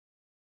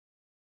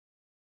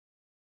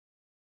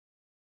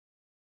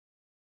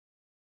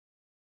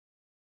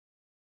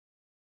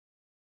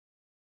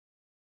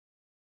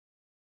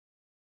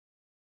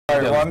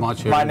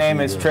everyone. My name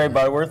is Trey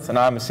Butterworth, and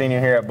I'm a senior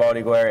here at Bald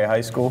Eagle Area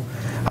High School.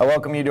 I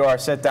welcome you to our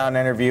sit-down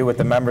interview with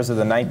the members of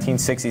the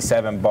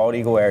 1967 Bald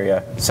Eagle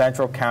Area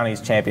Central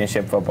Counties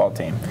Championship football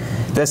team.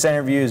 This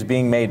interview is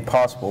being made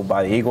possible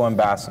by the Eagle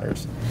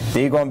Ambassadors. The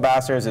Eagle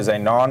Ambassadors is a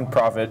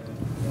non-profit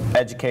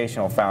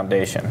educational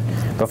foundation.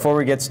 Before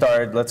we get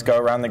started, let's go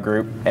around the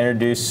group,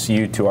 introduce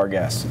you to our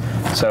guests.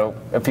 So,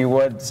 if you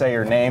would, say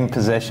your name,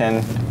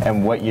 position,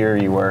 and what year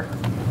you were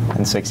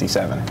in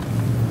 '67.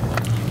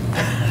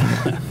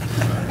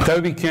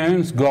 Toby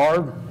Coons,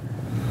 guard,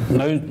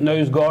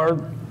 nose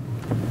guard,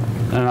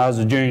 and I was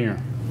a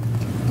junior.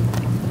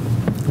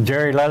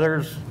 Jerry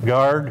Leathers,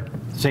 guard,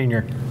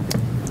 senior.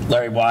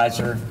 Larry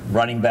Weiser,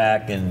 running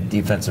back and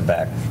defensive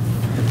back.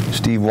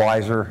 Steve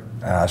Weiser,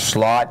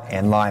 slot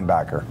and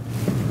linebacker.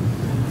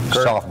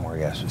 Sophomore,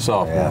 yes.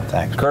 Sophomore. Yeah,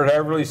 thanks. Kurt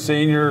Everly,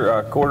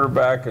 senior,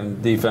 quarterback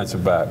and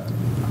defensive back.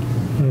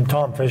 And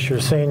Tom Fisher,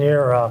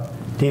 senior,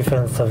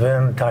 defensive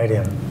end, tight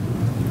end.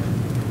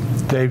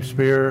 Dave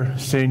Spear,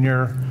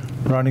 senior,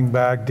 running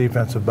back,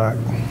 defensive back.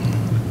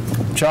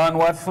 John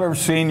Wetfler,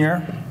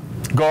 senior,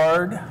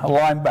 guard, a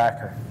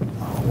linebacker.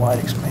 Wide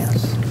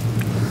expanse.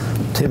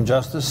 Tim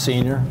Justice,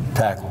 senior,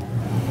 tackle.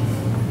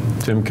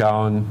 Tim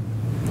Cowan,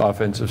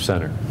 offensive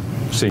center,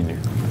 senior.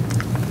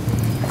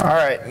 All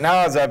right, now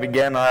as I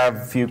begin, I have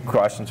a few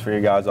questions for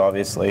you guys,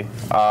 obviously.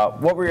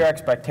 What were your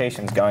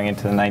expectations going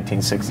into the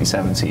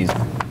 1967 season?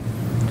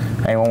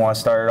 Anyone want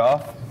to start it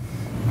off?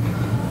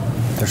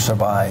 To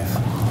survive.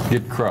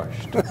 Get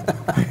crushed.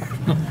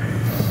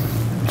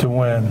 To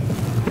win.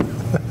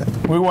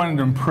 We wanted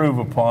to improve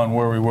upon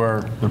where we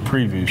were the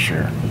previous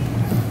year.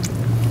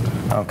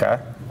 Okay.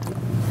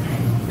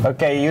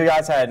 Okay, you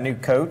guys had a new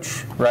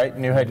coach, right?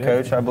 New head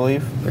coach, I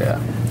believe. Yeah.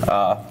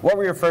 What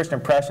were your first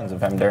impressions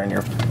of him during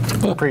your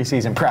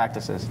preseason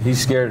practices? He's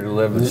scared to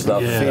live and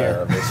stuff.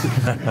 Yeah.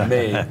 Fear.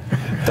 Me.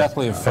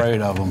 Definitely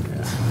afraid of him.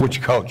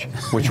 Which coach?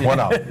 Which one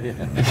of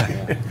them?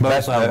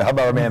 Best, how about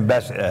our man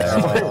Best?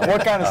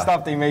 What kind of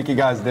stuff do you make you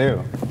guys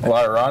do? A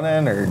lot of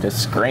running or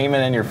just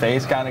screaming in your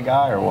face kind of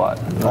guy or what?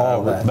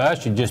 All that.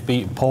 Best should just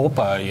beat pulp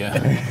out of you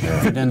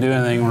if you didn't do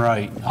anything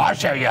right. I'll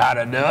show you how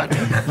to do it.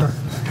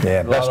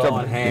 Yeah, Best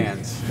On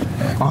hands.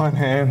 On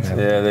hands.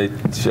 Yeah, they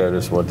showed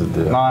us what to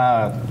do.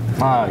 Not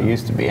how it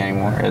used to be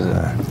anymore, is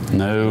it?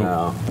 No.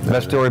 No.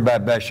 Best story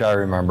about Besh I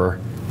remember,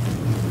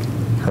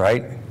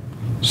 right?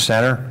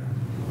 Center.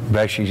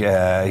 Besh, he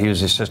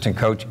was the assistant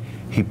coach.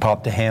 He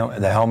popped the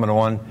helmet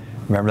on.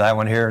 Remember that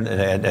one here?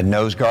 A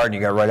nose guard, and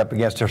you got right up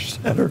against their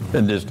center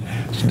and just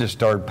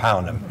started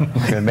pounding him.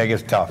 Gonna make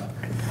it tough.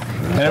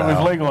 And it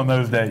was legal in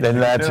those days. Then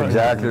that's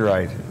exactly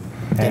right.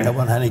 And no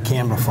one had any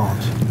camera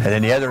phones. And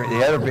then the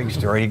other big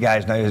story you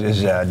guys know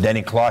is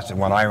Denny Clausen,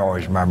 one I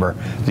always remember,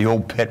 the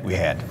old pit we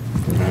had.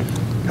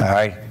 All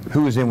right,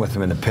 who was in with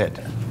him in the pit?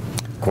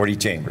 Cordy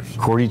Chambers.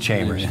 Cordy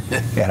Chambers.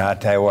 And I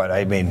tell you what,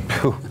 I mean,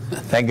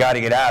 thank God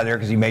he got out of there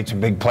because he made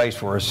some big plays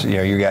for us, you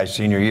know, you guys'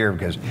 senior year,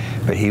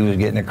 but he was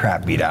getting the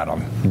crap beat out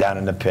of him down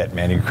in the pit,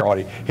 man. He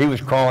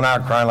was crawling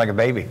out, crying like a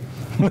baby.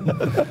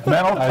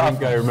 I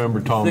think I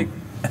remember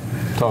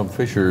Tom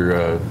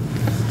Fisher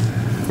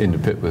in the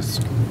pit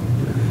with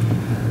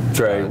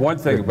Trey, one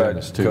thing Rick about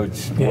Dennis, too.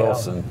 Coach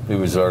Wilson, who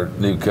was our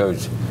new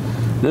coach,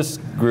 this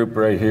group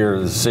right here,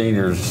 the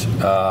seniors,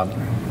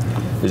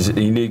 is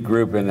a unique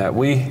group in that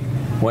we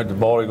went to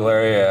Bald Eagle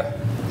Area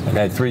and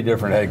had 3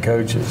 different head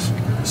coaches.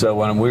 So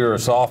when we were a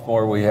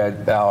sophomore, we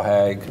had Al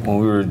Haig. When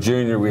we were a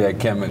junior, we had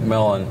Ken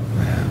McMillan.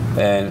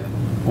 And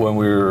when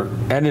we were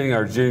ending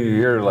our junior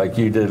year, like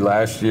you did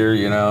last year,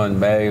 you know, in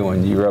May,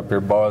 when you were up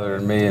here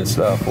bothering me and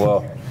stuff,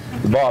 well,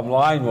 the bottom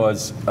line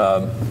was,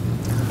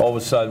 all of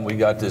a sudden we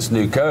got this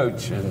new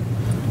coach,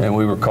 and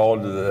we were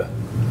called to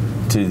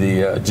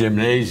the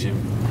gymnasium,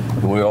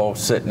 and we were all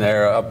sitting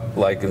there up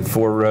like in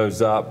 4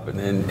 rows up, and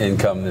then in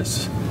come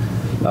this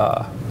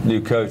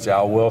new coach,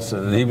 Al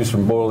Wilson, and he was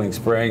from Boiling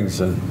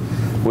Springs, and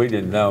we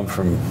didn't know him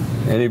from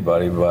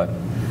anybody, but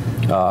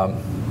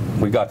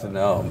we got to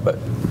know him. But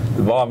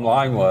the bottom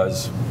line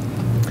was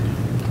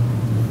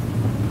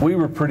we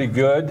were pretty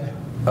good.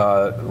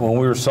 When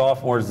we were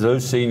sophomores,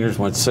 those seniors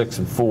went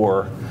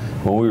 6-4.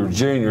 When we were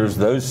juniors,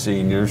 those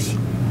seniors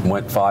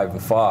went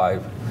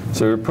 5-5.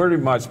 So we were pretty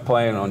much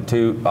playing on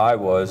I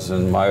was,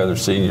 and my other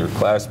senior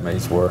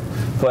classmates were,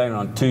 playing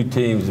on 2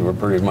 teams that were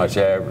pretty much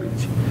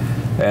average.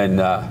 And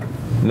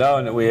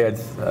knowing that we had,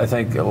 I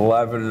think,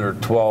 11 or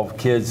 12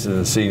 kids in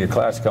the senior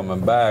class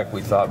coming back,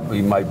 we thought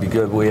we might be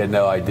good, but we had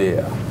no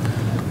idea.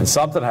 And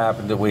something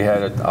happened that we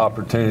had an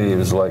opportunity. It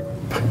was like,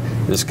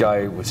 this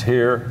guy was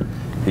here.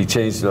 He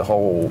changed the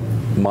whole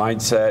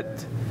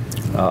mindset.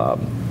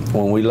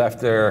 When we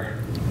left there,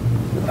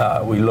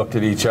 we looked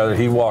at each other.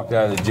 He walked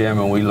out of the gym,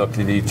 and we looked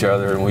at each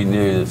other, and we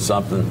knew that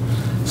something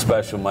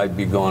special might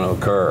be going to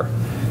occur.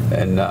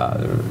 And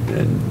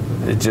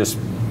it just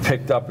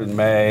picked up in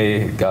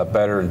May. It got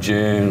better in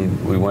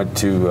June. We went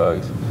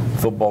to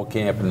football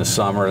camp in the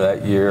summer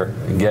that year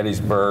in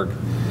Gettysburg,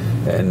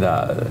 and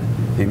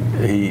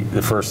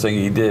the first thing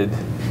he did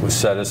was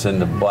set us in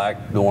the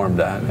black dorm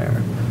down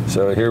there.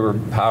 So here were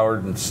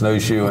Howard and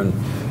Snowshoe and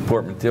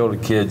Port Matilda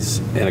kids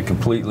in a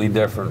completely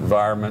different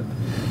environment,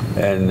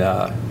 and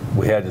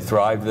we had to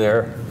thrive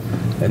there.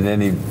 And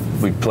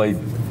then we played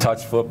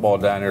touch football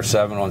down there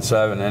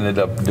 7-on-7, ended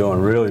up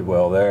doing really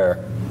well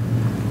there.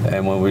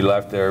 And when we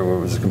left there, it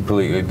was a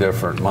completely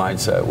different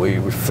mindset. We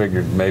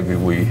figured maybe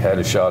we had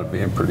a shot at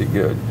being pretty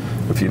good.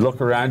 If you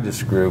look around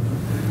this group,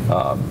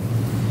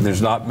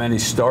 there's not many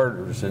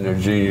starters in their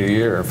junior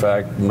year. In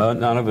fact,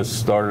 none of us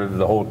started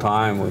the whole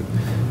time.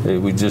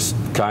 We just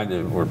kind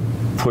of were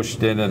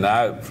pushed in and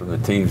out from the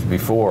teams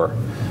before.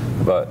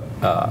 But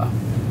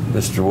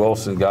Mr.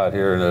 Wilson got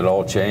here and it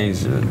all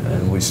changed,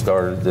 and we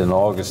started in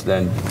August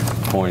then,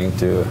 pointing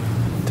to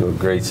a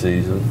great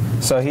season.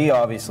 So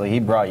he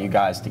brought you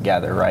guys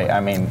together, right? I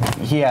mean,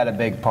 he had a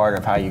big part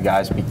of how you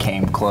guys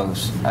became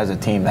close as a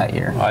team that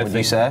year. Would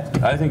you say?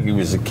 I think he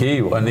was the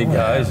key, wasn't he,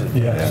 guys?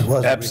 Yeah,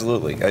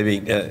 Absolutely. I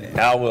mean,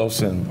 Al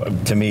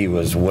Wilson, to me,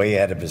 was way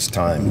ahead of his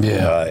time.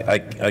 Yeah.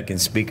 I can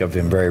speak of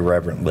him very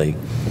reverently.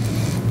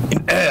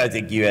 I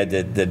think you had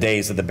the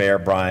days of the Bear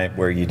Bryant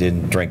where you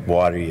didn't drink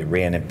water, you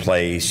ran in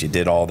place, you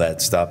did all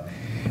that stuff.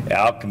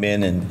 Al come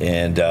in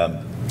and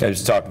I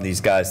was talking to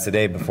these guys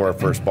today before our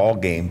first ball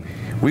game.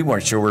 We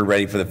weren't sure we were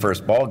ready for the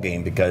first ball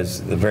game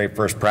because the very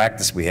first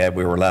practice we had,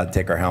 we were allowed to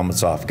take our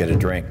helmets off, get a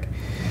drink.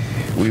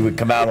 We would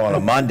come out on a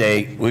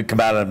Monday. We'd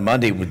come out on a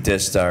Monday with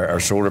just our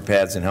shoulder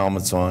pads and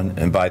helmets on,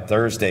 and by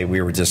Thursday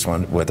we were just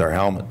on with our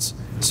helmets.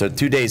 So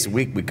 2 days a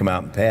week we'd come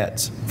out in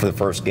pads for the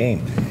first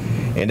game.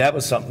 And that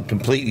was something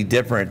completely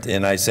different,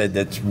 and I said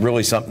that's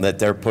really something that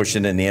they're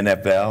pushing in the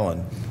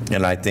NFL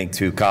and I think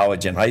to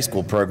college and high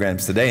school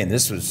programs today. And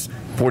this was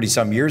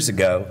 40-some years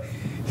ago.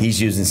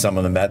 He's using some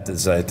of the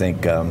methods I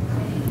think a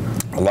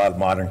lot of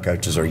modern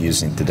coaches are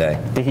using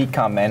today. Did he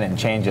come in and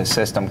change his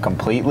system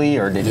completely,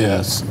 or did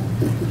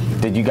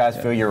did you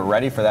guys feel you were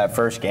ready for that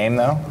first game,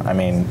 though? I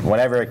mean,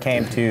 whenever it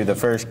came to the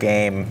first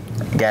game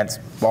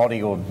against Bald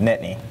Eagle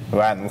Nittany, who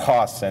hadn't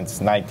lost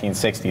since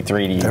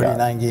 1963 to you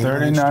 39 games.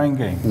 39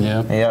 games.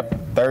 Yeah. Yep,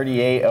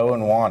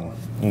 38-0-1.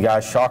 You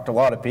guys shocked a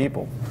lot of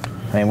people.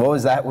 I mean, what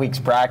was that week's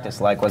practice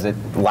like? Was it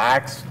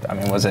lax? I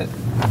mean, was he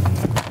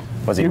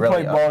You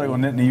really played Bald Eagle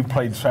Nittany, you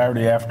played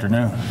Saturday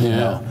afternoon. Yeah. You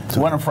know, it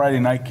wasn't a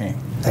Friday night game.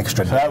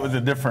 Extra. So that was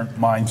a different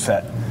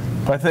mindset.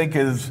 But I think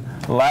as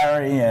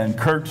Larry and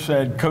Kurt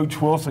said,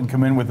 Coach Wilson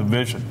come in with a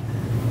vision.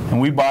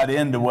 And we bought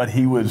into what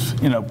he was,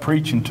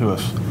 preaching to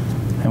us.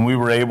 And we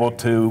were able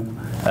to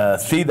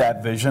see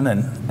that vision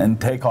and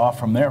take off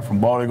from there,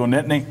 from Bald Eagle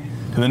Nittany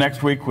to the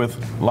next week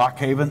with Lock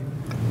Haven,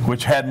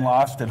 which hadn't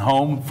lost at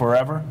home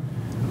forever.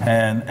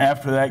 And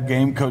after that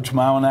game, Coach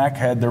Malinak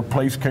had their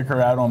place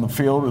kicker out on the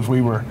field as we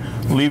were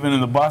leaving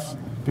in the bus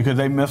because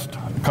they missed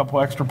a couple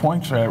extra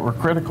points that were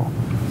critical.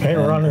 Ain't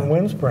running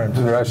wind sprints.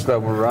 The rest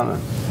of them were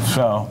running.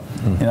 So,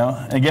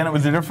 again, it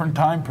was a different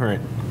time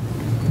period.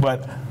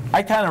 But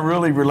I kind of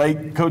really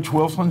relate Coach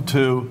Wilson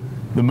to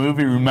the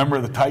movie Remember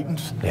the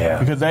Titans. Yeah.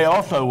 Because they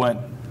also went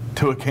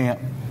to a camp.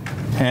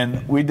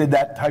 And we did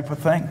that type of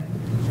thing.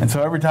 And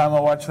so every time I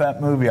watch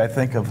that movie, I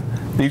think of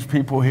these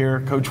people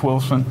here, Coach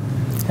Wilson,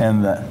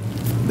 and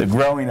the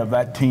growing of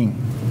that team.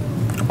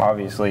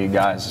 Obviously, you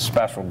guys, a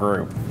special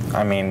group.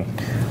 I mean,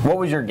 what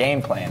was your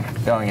game plan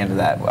going into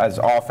that? As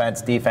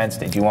offense, defense,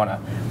 did you want to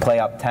play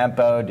up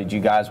tempo? Did you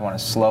guys want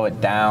to slow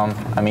it down?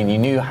 I mean, you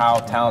knew how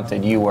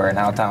talented you were and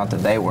how talented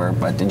they were,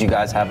 but did you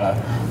guys have a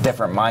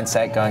different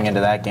mindset going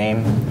into that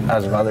game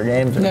as of other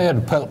games? You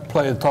had to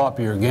play the top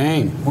of your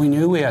game. We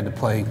knew we had to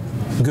play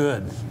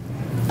good.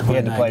 You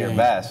had to play your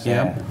best.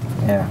 Yeah.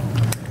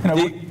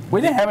 We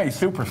didn't have any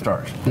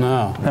superstars.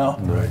 No. No.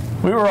 Right.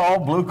 We were all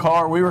blue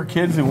collar. We were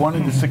kids who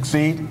wanted to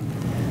succeed.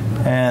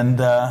 And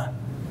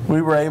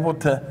we were able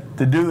to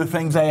do the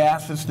things they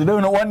asked us to do,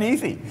 and it wasn't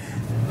easy.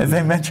 As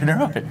they mentioned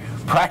earlier,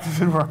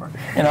 practices were,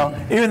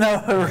 even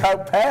though they were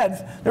out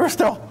pads, there was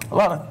still a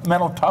lot of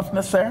mental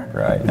toughness there.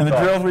 Right. And the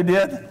drills we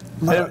did,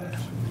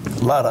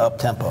 A lot of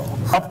up-tempo.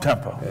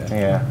 up-tempo.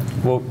 Yeah.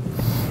 Well,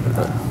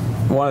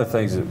 one of the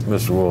things that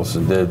Mr.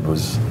 Wilson did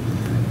was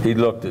he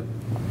looked at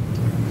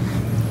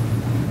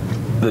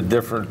the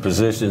different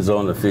positions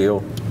on the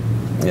field,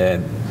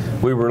 and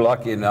we were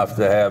lucky enough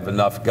to have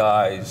enough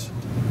guys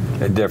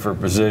in different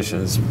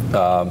positions.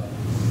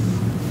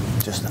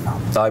 Just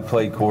enough. I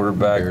played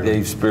quarterback.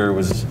 Dave Spear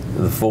was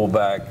the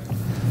fullback.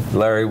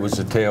 Larry was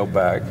the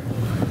tailback.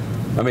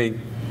 I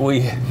mean,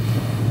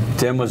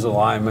 Tim was a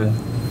lineman.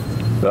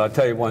 But I'll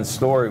tell you one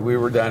story. We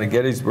were down in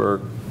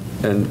Gettysburg,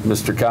 and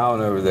Mr. Cowan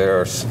over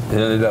there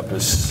ended up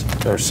as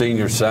our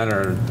senior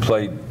center and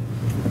played,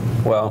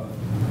 well,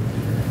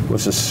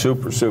 was a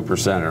super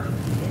center.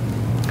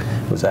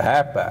 Was a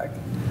halfback.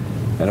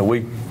 And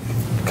a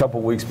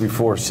couple weeks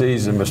before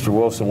season, Mr.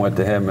 Wilson went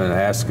to him and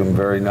asked him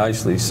very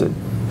nicely. He said,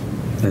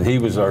 and he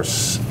was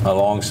a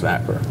long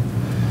snapper.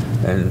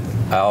 And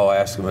Al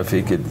asked him if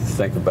he could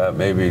think about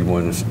maybe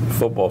when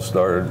football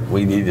started,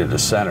 we needed a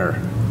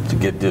center to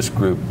get this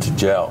group to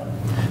gel.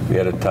 We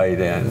had a tight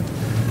end.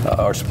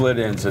 Our split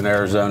ends in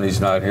Arizona, he's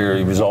not here.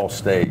 He was all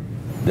state.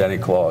 Denny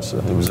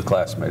Clausen, he was a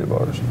classmate of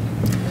ours.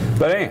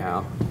 But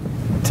anyhow,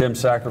 Tim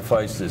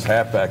sacrificed his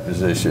halfback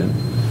position,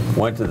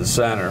 went to the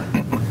center,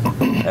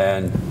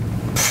 and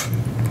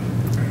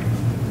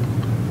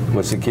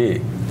what's the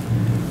key?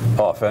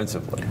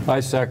 Offensively. I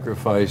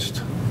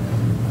sacrificed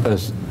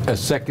a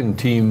second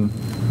team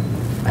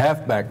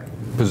halfback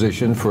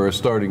position for a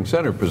starting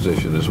center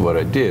position is what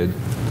I did.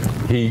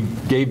 He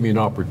gave me an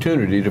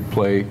opportunity to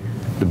play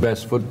the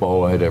best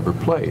football I'd ever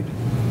played.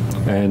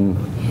 And,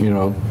 you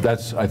know,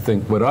 that's, I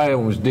think, what I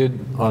always did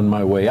on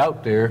my way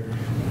out there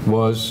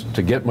was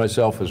to get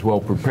myself as well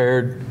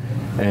prepared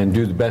and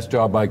do the best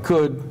job I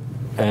could,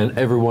 and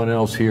everyone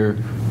else here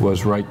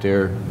was right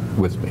there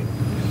with me.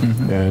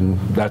 And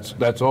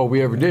that's all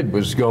we ever did,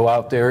 was go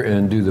out there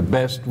and do the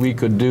best we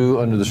could do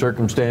under the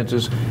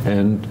circumstances.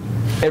 And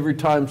every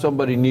time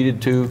somebody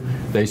needed to,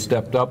 they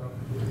stepped up.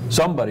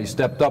 Somebody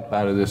stepped up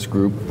out of this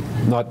group,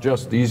 not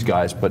just these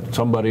guys, but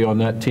somebody on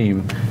that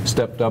team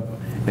stepped up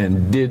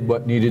and did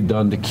what needed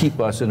done to keep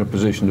us in a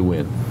position to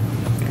win.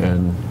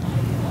 And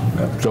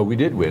so we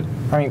did win.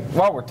 I mean,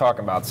 while we're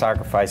talking about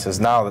sacrifices,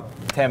 now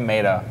that Tim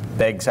made a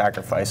big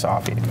sacrifice,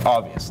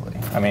 obviously.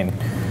 I mean,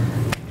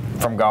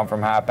 from going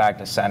from halfback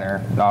to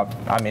center.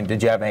 I mean,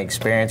 did you have any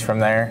experience from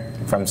there,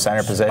 from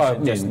center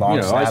position, just long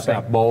you know, snapping? I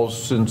snapped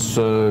balls since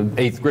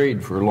 8th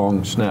grade for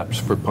long snaps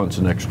for punts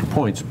and extra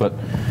points, but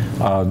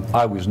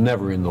I was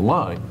never in the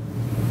line.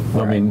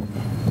 Right. I mean,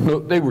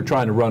 they were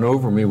trying to run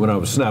over me when I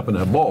was snapping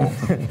that ball.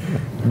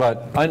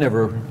 But I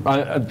never,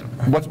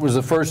 what was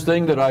the first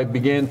thing that I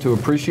began to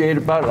appreciate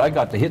about it? I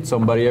got to hit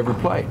somebody every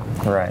play.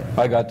 Right.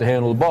 I got to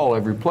handle the ball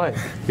every play.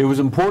 It was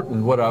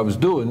important what I was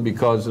doing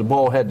because the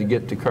ball had to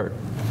get to Kurt.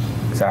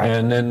 Exactly.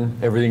 And then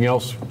everything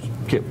else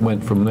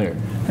went from there.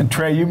 And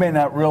Trey, you may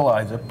not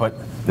realize it, but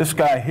this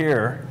guy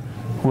here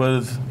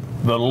was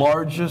the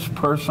largest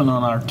person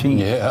on our team.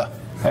 Yeah.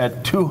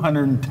 At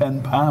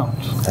 210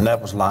 pounds. And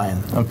that was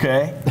lying.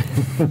 Okay?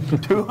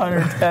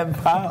 210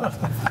 pounds.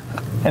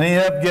 And he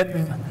ended up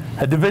getting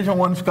a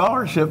Division I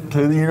scholarship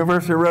to the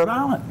University of Rhode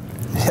Island.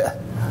 Yeah.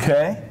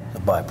 Okay? The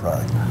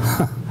byproduct.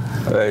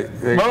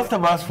 Most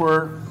of us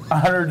were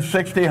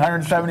 160,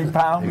 170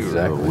 pounds.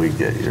 Exactly. We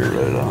get your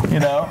You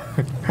know?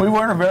 We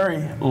weren't a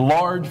very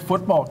large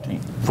football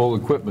team. Full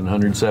equipment,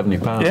 170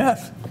 pounds.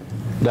 Yes.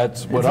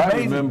 That's what It's I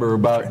amazing. remember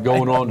about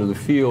going onto the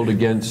field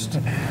against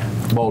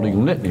Bald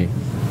Eagle Nittany.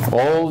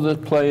 All the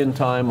playing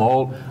time,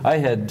 I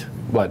had,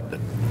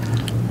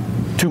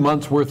 2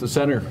 months worth of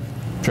center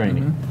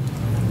training.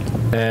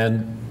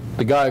 And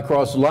the guy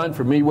across the line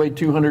from me weighed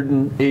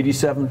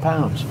 287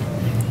 pounds.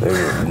 They were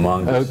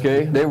humongous.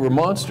 Okay, they were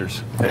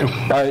monsters.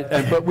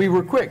 But we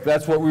were quick.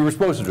 That's what we were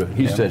supposed to do.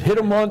 He said, hit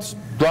him once,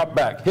 drop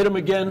back. Hit him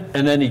again,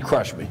 and then he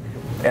crushed me.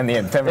 And the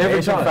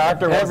intimidation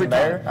factor wasn't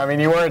there? I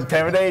mean, you weren't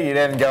intimidated? You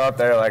didn't go up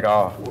there like,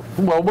 oh.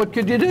 Well, what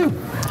could you do?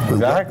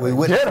 Exactly.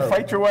 You had to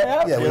fight your way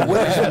out. Yeah,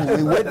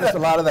 we witnessed a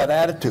lot of that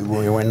attitude when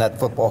we were in that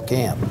football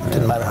camp. It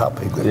didn't matter how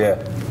big we were.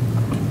 Yeah.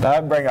 I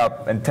bring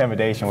up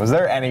intimidation. Was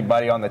there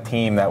anybody on the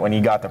team that when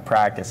you got to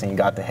practice and you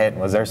got to hit,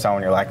 was there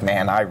someone you're like,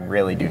 man, I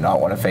really do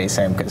not want to face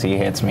him because he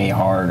hits me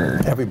hard?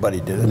 Or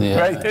Everybody did it. Yeah.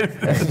 Right?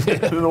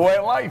 It's the way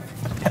of life.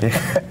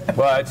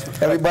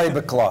 But Everybody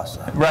but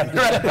Clausen. Right.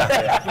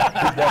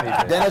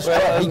 Dennis,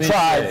 he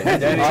tried.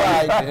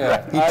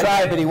 He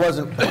tried, but he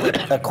wasn't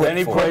equipped then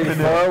he for played it. as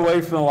far away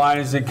from the line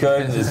as he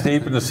could, as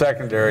deep in the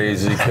secondary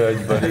as he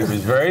could, but he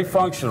was very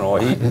functional.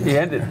 He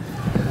ended.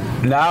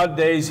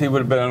 Nowadays, he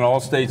would have been an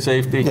all-state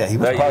safety. Yeah, he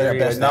was that probably year. our He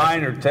best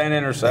had 9 or 10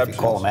 interceptions. If you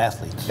call them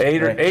athletes.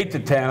 8 to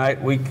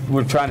 10. We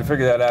were trying to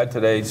figure that out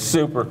today.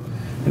 Super.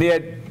 And he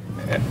had,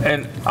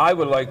 and I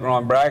would like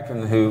Ron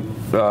Bracken, who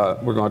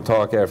we're going to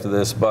talk after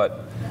this,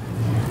 but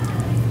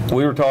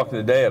we were talking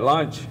today at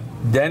lunch.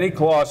 Denny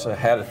Clausen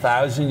had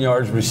 1,000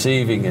 yards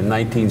receiving in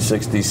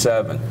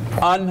 1967.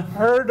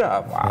 Unheard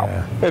of.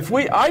 Wow.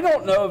 Yeah. I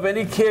don't know of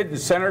any kid in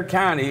Center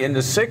County in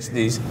the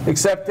 60s,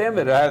 except him,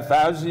 that had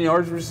 1,000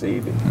 yards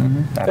receiving.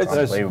 that's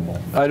unbelievable.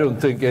 I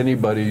don't think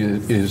anybody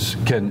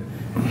can.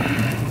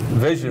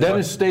 Vision.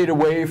 Dennis stayed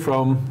away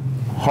from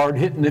hard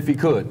hitting if he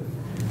could,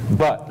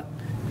 but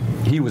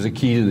he was a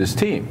key to this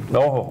team.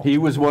 Oh. He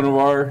was one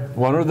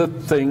of the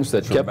things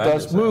that kept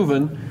us Tremendous.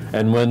 moving,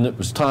 and when it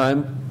was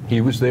time, he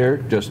was there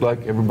just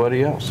like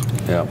everybody else.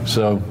 Yeah.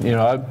 So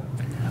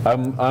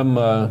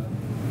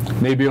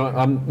maybe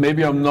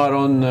I'm not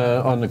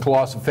on the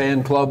Clausen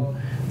fan club,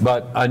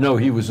 but I know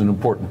he was an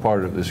important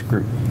part of this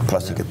group.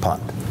 Plus he could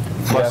punt.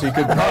 Plus he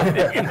could punt,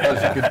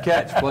 plus he could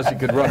catch, plus he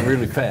could run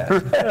really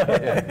fast.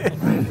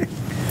 Yeah.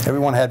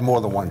 Everyone had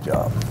more than one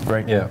job.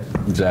 Right. Yeah,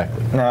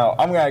 exactly. Now,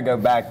 I'm going to go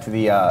back to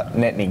the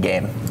Nittany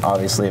game.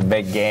 Obviously, a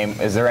big game.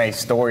 Is there any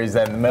stories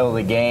that in the middle of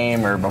the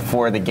game or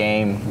before the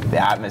game, the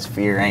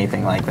atmosphere,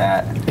 anything like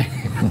that?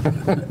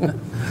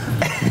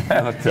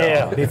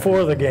 Yeah,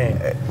 before the game.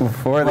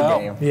 Before the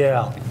game?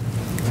 Yeah.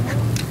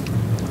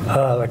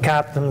 The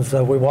captains,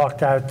 we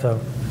walked out to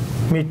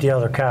meet the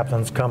other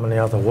captains coming the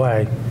other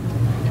way.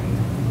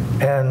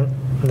 And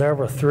there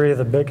were 3 of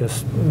the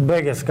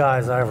biggest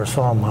guys I ever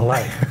saw in my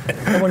life.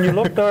 And when you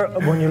look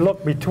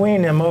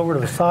between them over to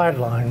the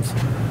sidelines,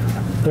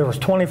 there was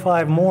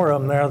 25 more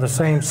of them there the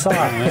same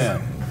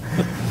size.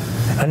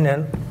 And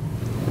then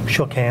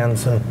shook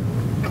hands and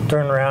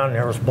turned around, and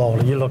there was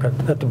Bald. You look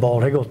at the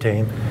Bald Eagle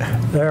team,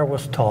 there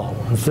was tall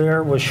ones,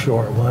 there was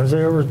short ones,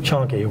 there were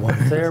chunky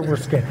ones, there were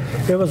skinny.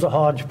 It was a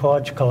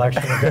hodgepodge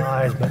collection of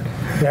guys, but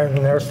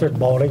there's the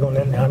Bald Eagle,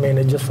 and I mean,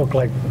 it just looked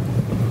like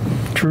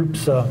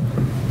troops.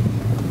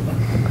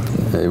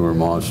 They were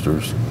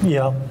monsters.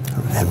 Yeah.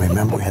 And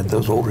remember, we had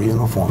those older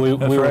uniforms. We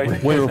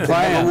were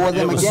playing.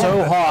 It was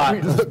so hot.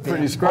 It looked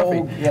pretty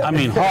scruffy. I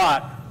mean,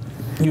 hot.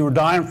 You were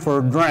dying for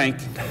a drink,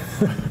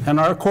 and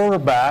our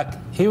quarterback,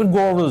 he would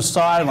go over to the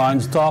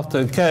sidelines, talk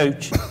to the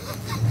coach.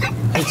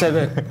 He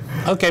said,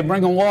 "Okay,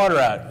 bring him water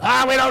out."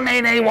 "Ah, we don't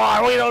need any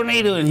water. We don't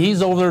need it." And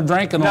he's over there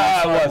drinking. No,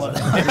 I wasn't.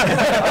 I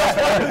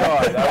swear to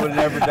God, I would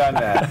have never done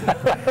that.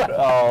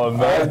 Oh,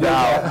 no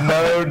doubt.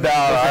 No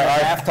doubt.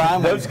 At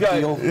halftime, those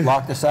guys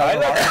locked us out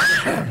of the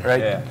locker room.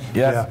 Right?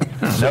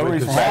 Yes. No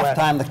respect. At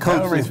halftime, the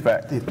coach, No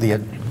respect.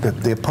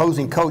 the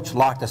opposing coach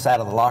locked us out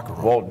of the locker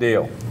room. Walt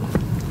Deal.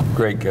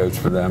 Great coach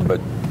for them,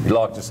 but he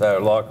locked us out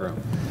of the locker room.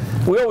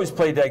 We always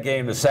played that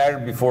game the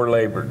Saturday before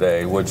Labor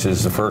Day, which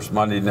is the first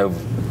Monday of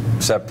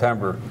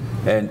September,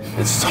 and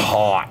it's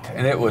hot,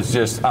 and it was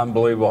just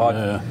unbelievable hot.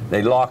 Yeah.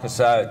 They lock us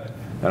out,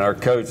 and our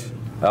coach,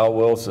 Al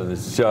Wilson,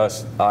 is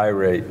just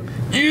irate.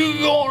 "You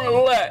gonna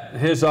let,"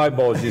 his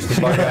eyeballs used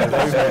to bug out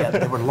of his head.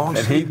 They were long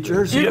And sleeve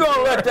jerseys. "You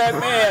gonna let that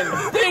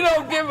man, they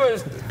don't give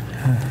us,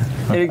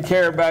 they didn't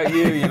care about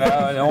you, you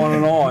know," and on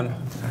and on.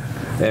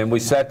 And we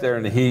sat there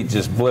in the heat,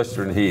 just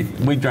blistering heat.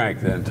 We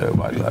drank then too,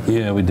 by the way.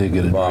 Yeah, we did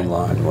get it. Bottom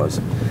line was,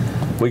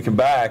 we come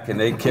back and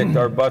they kicked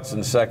our butts in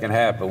the second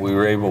half, but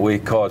we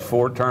caused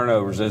 4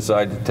 turnovers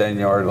inside the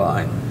 10-yard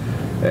line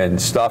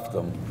and stuffed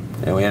them,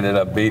 and we ended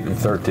up beating them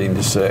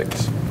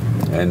 13-6,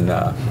 and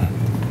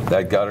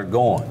that got her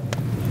going.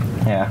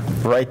 Yeah,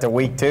 right to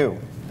week 2.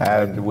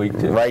 Right to week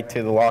 2. Right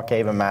to the Lock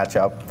Haven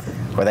matchup,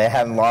 where they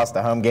hadn't lost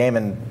a home game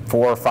in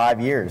 4 or 5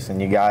 years,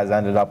 and you guys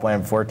ended up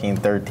winning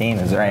 14-13.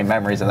 Is there any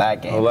memories of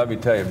that game? Well, let me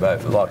tell you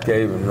about Lock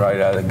Haven right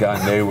out of the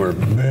gun. They were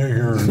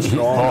bigger and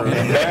stronger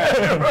than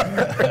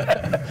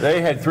that.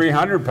 They had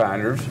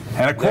 300-pounders.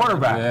 And a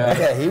quarterback.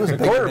 Yeah, he was The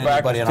bigger than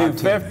quarterback was anybody on our team.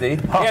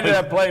 250. He ended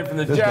up playing for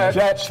the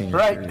Jets. Senior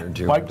Right. year,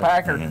 too. Mike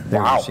Packard. They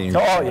were Wow. seniors.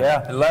 Oh,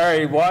 yeah. And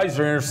Larry Weiser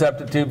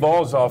intercepted 2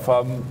 balls off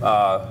of him.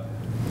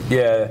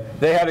 Yeah,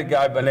 they had a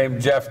guy by the name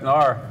of Jeff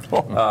Narr.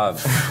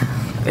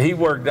 He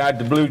worked out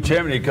the Blue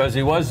Chimney because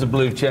he was the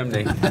Blue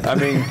Chimney. I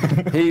mean,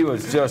 he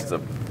was just a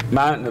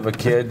mountain of a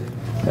kid,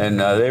 and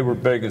they were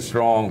big and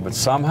strong. But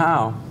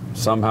somehow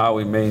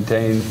we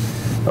maintained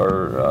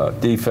our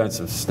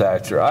defensive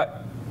stature.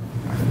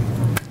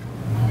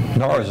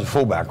 Nor is a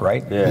fullback,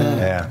 right?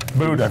 Yeah.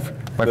 Buddha.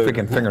 My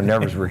freaking finger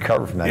never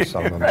recovered from that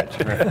son of a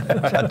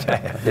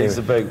bitch. He's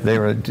a big. They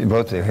were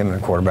both him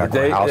and the quarterback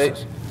were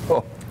houses.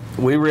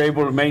 We were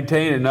able to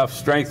maintain enough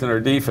strength in our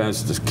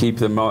defense to keep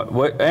them.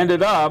 What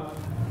ended up,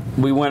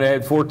 we went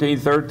ahead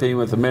 14-13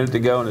 with a minute to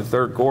go in the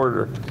third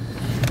quarter,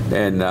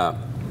 and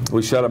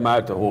we shut them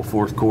out the whole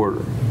fourth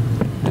quarter.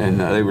 And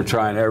they were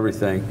trying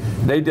everything.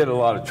 They did a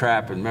lot of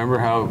trapping. Remember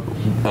how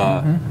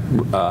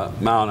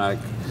Mount,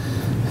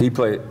 he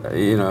played,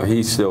 you know,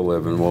 he's still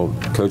living. Well,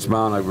 Coach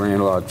Mount ran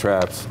a lot of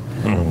traps,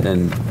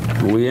 and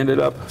we ended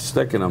up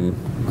sticking them.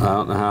 I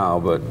don't know how,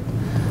 but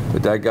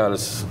that got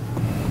us.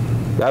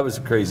 That was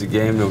a crazy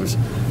game. There was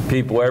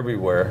people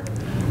everywhere.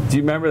 Do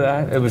you remember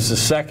that? It was the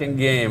second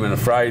game on a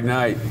Friday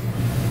night,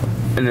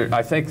 and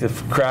I think the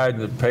crowd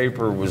in the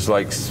paper was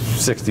like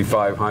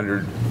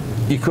 6,500.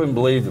 You couldn't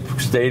believe the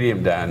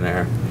stadium down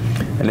there,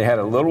 and they had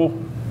a little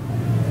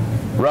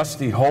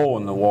rusty hole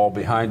in the wall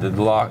behind the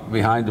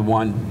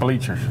one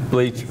bleachers.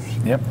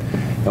 Yep.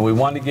 And we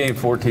won the game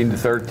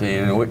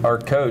 14-13. And our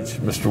coach,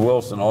 Mr.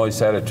 Wilson, always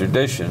had a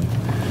tradition.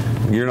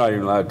 You're not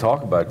even allowed to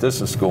talk about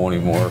this in school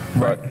anymore,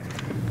 but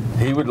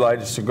he would light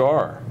a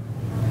cigar.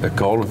 They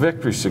called a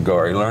victory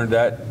cigar. He learned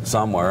that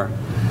somewhere.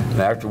 And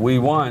after we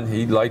won,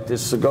 he'd light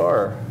this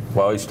cigar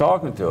while he's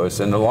talking to us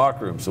in the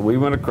locker room. So we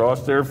went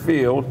across their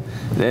field,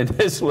 and in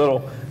this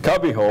little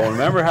cubby hole. And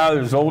remember how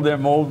there's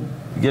them old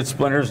get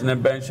splinters in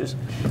them benches?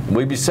 And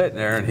we'd be sitting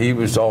there, and he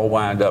was all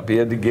wound up. He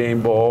had the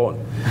game ball.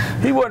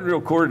 And he wasn't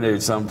real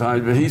coordinated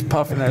sometimes, but he's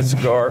puffing that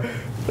cigar,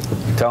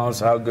 telling us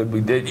how good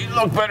we did. You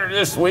look better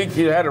this week.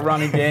 You had a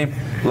running game.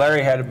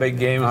 Larry had a big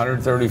game,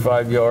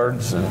 135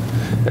 yards,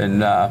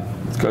 and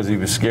because he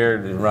was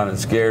scared and running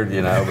scared,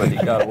 you know, but he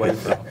got away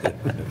from it.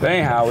 But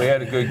anyhow, we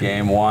had a good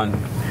game, won.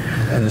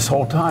 And this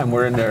whole time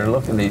we're in there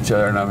looking at each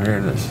other, and I'm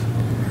hearing this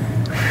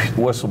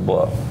whistle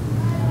blow.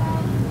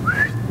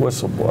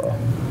 Whistle blow.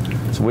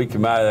 So we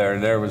come out of there,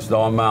 and there was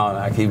Don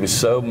Malinak. He was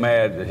so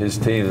mad at his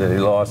team that he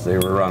lost. They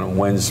were running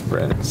wind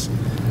sprints.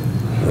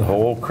 The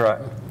whole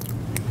crowd.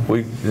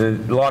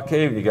 Lock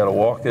Haven, you got to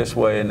walk this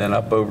way and then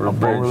up over the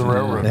bridge. Over the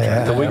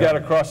railroad. So we got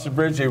across the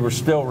bridge. They were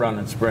still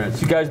running sprints.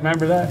 You guys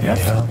remember that? Yes.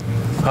 Yeah.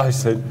 I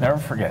said, Never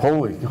forget.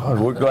 holy God,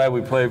 we're glad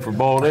we played for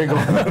Bald Eagle.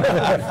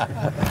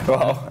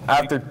 Well,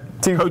 after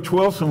Coach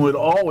Wilson would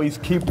always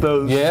keep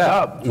those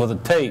up. with a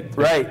tape.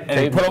 Right, and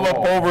he Tape put them up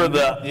ball. over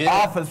the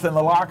office in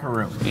the locker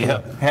room.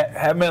 Yeah.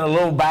 Have them in a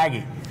little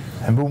baggie.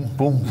 And boom,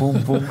 boom,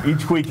 boom, boom.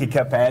 Each week he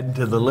kept adding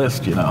to the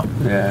list, you know.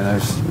 Yeah, and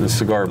there's the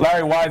cigar.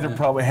 Larry Weiser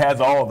probably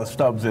has all of the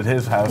stubs at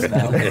his house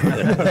now.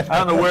 I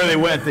don't know where they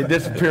went. They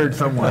disappeared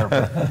somewhere.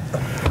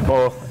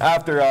 Well,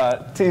 after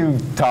 2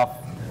 tough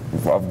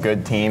of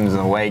good teams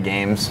and away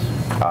games,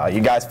 you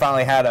guys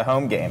finally had a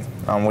home game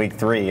on week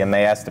 3, and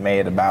they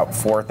estimated about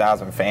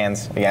 4,000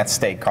 fans against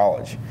State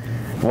College.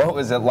 What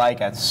was it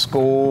like at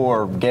school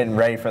or getting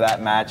ready for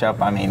that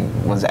matchup? I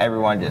mean, was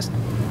everyone just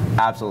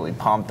absolutely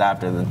pumped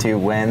after the 2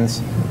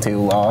 wins, 2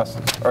 loss,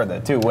 or the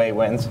 2 away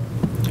wins?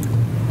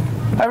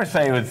 I would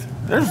say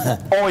there's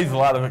always a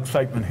lot of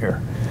excitement here.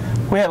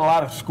 We had a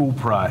lot of school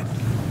pride.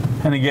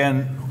 And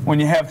again, when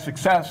you have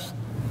success,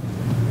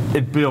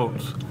 it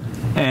builds.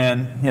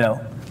 And, you know,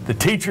 the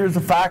teachers,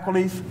 the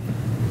faculties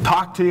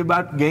talk to you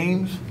about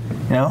games.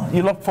 You know,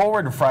 you look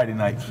forward to Friday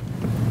nights.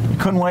 You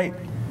couldn't wait.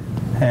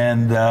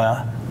 And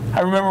I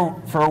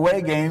remember for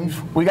away games,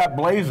 we got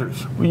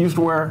blazers. We used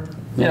to wear,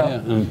 you know,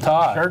 and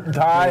tie. Shirt and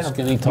tie, Yeah,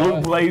 skinny tie. blue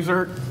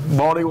blazer,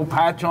 Bald Eagle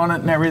patch on it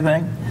and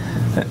everything.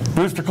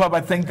 Booster Club, I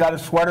think, got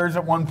his sweaters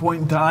at one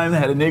point in time. They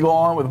had an eagle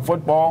on with a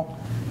football.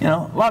 You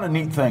know, a lot of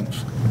neat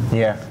things.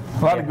 Yeah.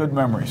 A lot of good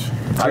memories.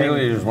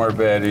 Cheerleaders weren't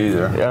bad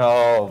either.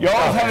 Oh, You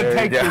always had to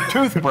take your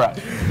toothbrush.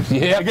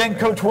 Yeah. Again,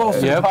 Coach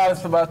Wilson Yep. taught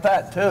us about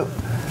that, too.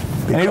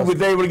 And he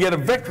was able to get a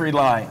victory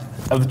line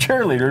of the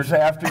cheerleaders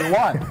after you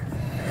won.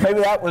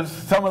 Maybe that was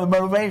some of the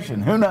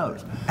motivation. Who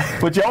knows?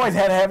 But you always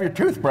had to have your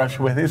toothbrush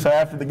with you, so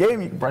after the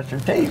game you can brush your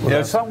teeth.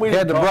 Yeah, something we You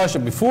had to didn't talk- brush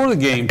it before the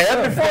game.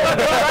 And before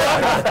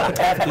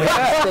After the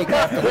steak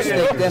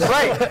dinner.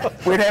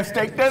 right, we'd have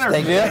steak dinner.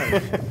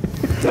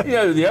 You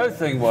know, the other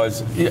thing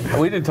was,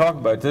 we didn't talk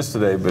about this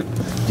today, but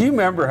do you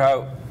remember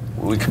how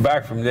we come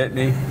back from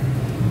Nittany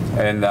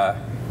and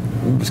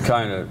it was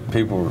kind of,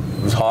 it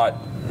was hot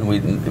and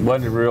it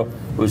wasn't real.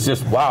 It was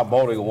just, wow,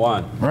 Bald Eagle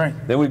won. Right.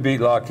 Then we beat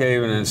Lock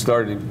Haven and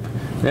started,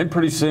 then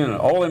pretty soon,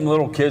 all them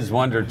little kids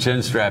won their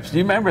chin straps. Do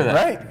you remember that?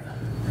 Right.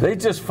 They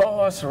just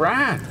follow us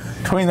around.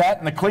 Between that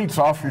and the cleats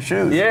off your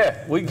shoes. Yeah,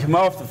 we come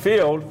off the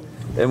field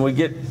and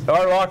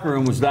our locker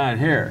room was down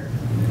here.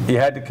 You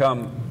had to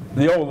come,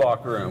 the old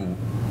locker room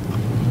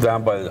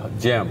down by the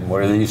gym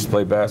where they used to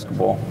play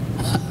basketball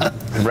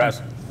and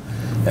wrestle.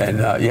 And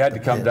you had to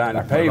come down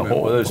the pavement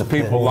where those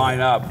people line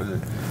up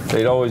and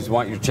they'd always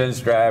want your chin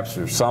straps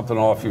or something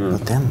off your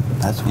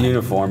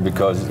uniform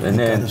and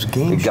then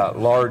it got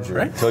larger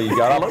until you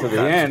got up to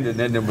the end and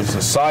then there was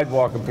a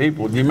sidewalk of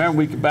people. Do you remember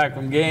we came back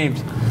from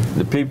games?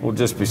 The people would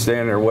just be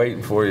standing there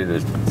waiting for you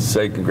to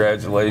say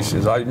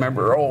congratulations. I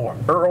remember Earl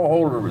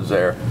Holder was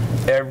there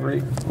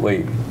every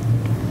week.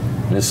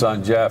 And his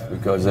son Jeff,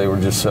 because they were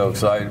just so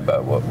excited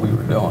about what we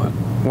were doing.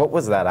 What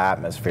was that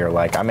atmosphere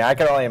like? I mean, I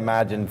could only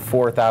imagine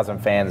 4,000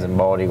 fans in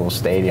Bald Eagle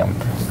Stadium.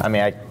 I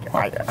mean, I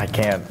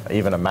can't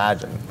even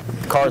imagine.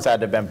 Cars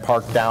had to have been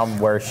parked down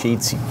where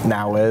Sheets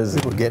now is.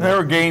 There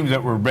were games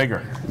that were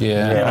bigger.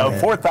 Yeah. You know,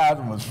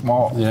 4,000 was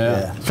small.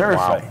 Yeah. Seriously,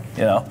 Wow.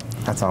 you know.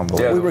 That's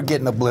unbelievable. We were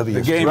getting The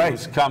oblivious. game Right.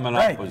 was coming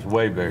up Right. was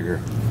way bigger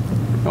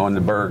on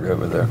the Berg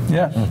over there.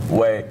 Yeah.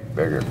 Way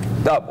bigger,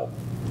 double.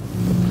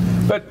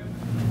 But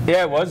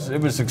yeah, it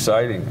was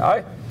exciting.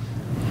 I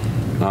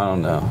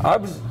don't know. I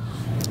was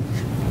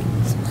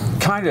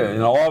kind of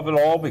in awe of it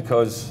all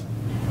because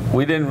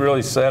we didn't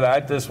really set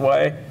out this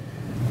way,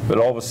 but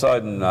all of a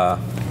sudden,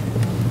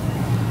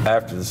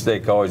 after the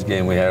State College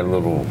game, we had a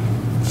little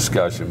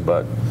discussion,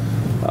 but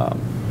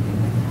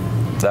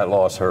that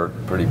loss hurt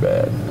pretty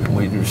bad.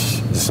 We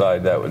just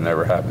decided that would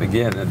never happen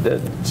again, and it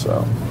didn't. So,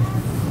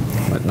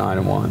 went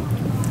 9-1.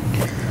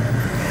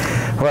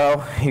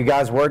 Well, you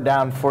guys were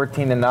down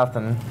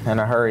 14-0 in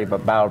a hurry,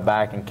 but battled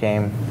back and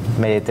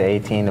made it to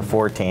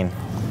 18-14.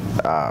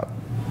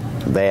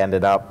 They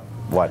ended up,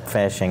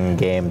 finishing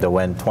the game to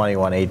win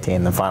 21-18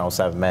 in the final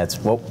 7 minutes.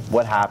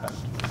 What happened?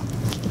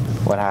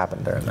 What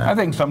happened during that? I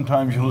think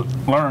sometimes you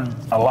learn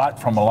a lot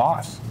from a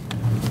loss.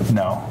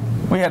 No,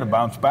 we had to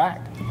bounce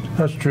back.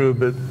 That's true,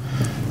 but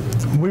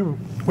we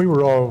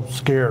were all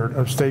scared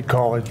of State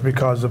College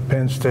because of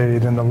Penn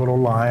State and the Little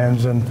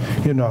Lions, and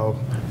you know.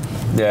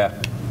 Yeah.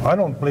 I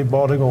don't believe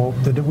Bald Eagle.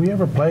 Did we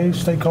ever play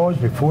State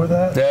College before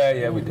that?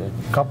 Yeah, we did.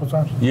 A couple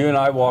times. You and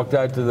I walked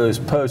out to those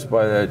posts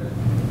by that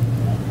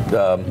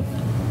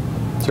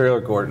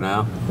trailer court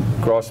now,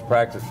 across the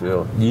practice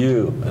field.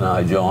 You and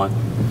I, John,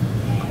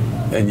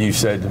 and you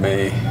said to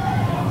me,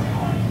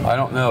 I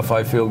don't know if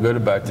I feel good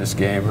about this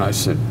game. And I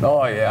said,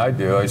 oh yeah, I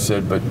do. I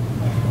said, but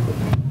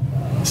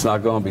it's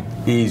not going to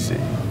be easy.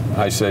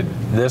 I said,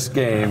 this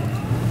game,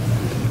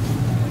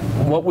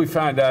 what we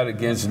found out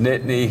against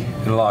Nittany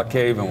and Lock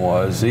Haven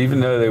was, even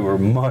though they were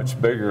much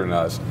bigger than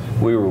us,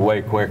 we were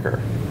way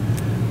quicker.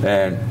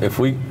 And if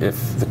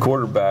the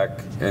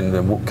quarterback and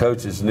the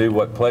coaches knew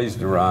what plays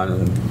to run,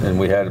 and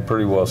we had it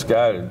pretty well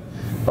scouted,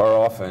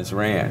 our offense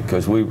ran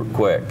because we were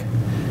quick.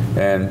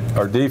 And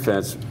our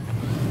defense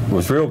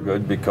was real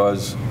good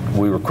because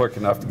we were quick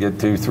enough to get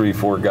 2, 3,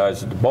 4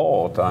 guys at the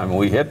ball all the time, and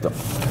we hit them.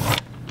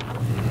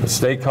 The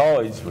State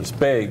College was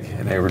big,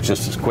 and they were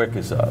just as quick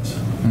as us.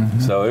 Mm-hmm.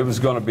 So it was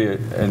going to be,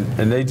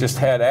 and they just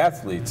had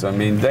athletes. I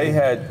mean, they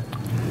had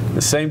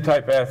the same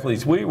type of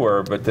athletes we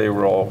were, but they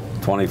were all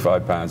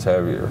 25 pounds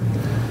heavier.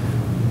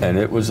 And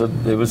it was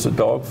a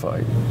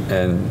dogfight.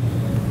 And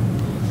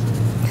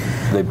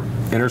they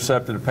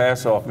intercepted a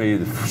pass off me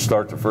to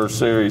start the first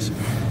series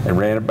and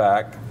ran it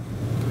back.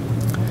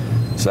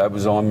 So that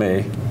was on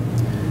me.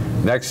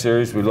 Next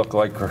series, we looked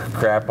like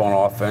crap on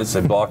offense.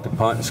 They blocked a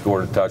punt and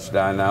scored a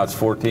touchdown. Now it's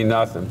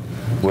 14-0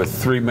 with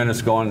 3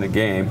 minutes gone in the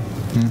game.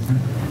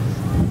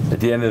 At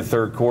the end of the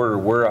third quarter,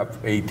 we're up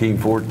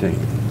 18-14.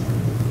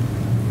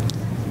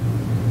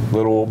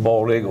 Little old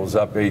Bald Eagles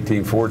up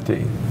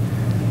 18-14.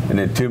 And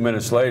then 2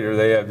 minutes later,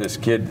 they have this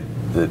kid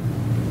that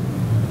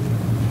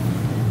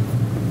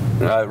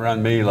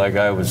outrun me like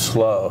I was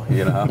slow,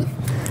 you know.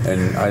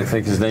 And I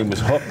think his name was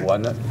Hook,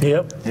 wasn't it?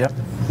 Yep.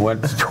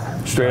 Went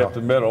straight up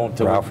the middle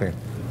until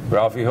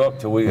Ralphie Hook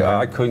till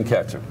I couldn't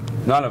catch him.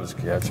 None of us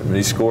could catch him. And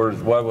he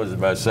scored, what was it,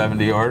 about a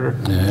 70-yarder?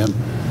 Yeah.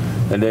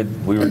 And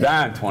then we were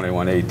down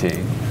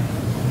 21-18.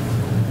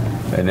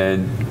 And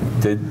then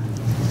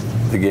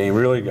the game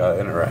really got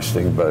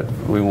interesting, but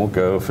we won't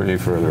go any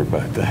further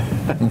about that.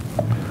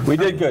 We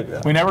did good,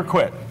 though. We never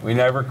quit. We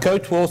never quit.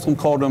 Coach Wilson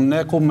called them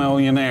nickel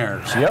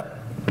millionaires. Yep.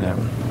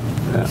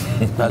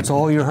 That's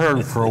all you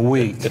heard for a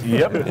week.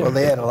 Yep. Well,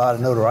 they had a lot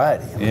of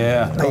notoriety. I mean,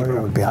 Yeah. the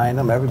paper was behind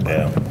them,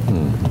 everybody.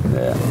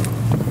 Yeah.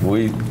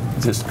 We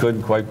just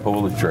couldn't quite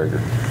pull the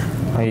trigger.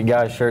 Well, you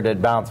guys sure did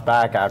bounce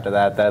back after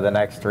that, though, the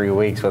next 3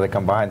 weeks with a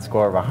combined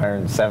score of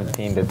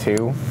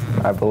 117-2,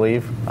 I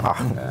believe.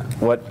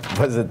 What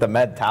was it, the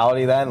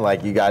mentality then?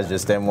 Like, you guys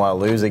just didn't want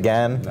to lose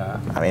again? Nah.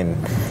 I mean,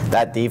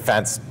 that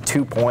defense,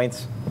 2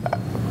 points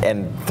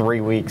in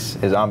 3 weeks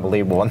is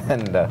unbelievable. And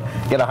then to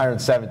get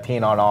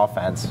 117 on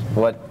offense,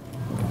 what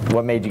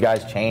made you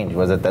guys change?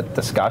 Was it that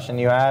discussion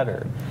you had,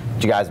 or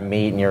did you guys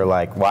meet and you're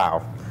like,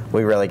 wow,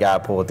 we really got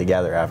to pull it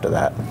together after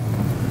that?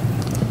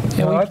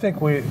 Well, I think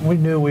we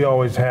knew we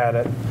always had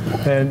it.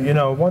 And, you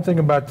know, one thing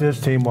about this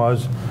team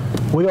was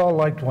we all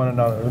liked one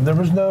another. There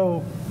was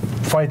no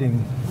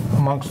fighting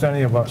amongst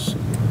any of us.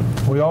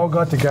 We all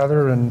got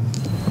together, and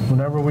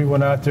whenever we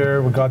went out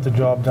there, we got the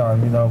job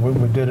done. You know,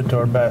 we did it to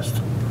our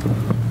best.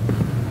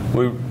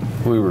 We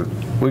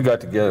got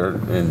together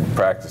and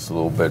practiced a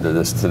little bit of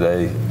this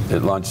today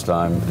at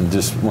lunchtime and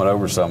just went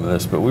over some of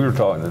this. But we were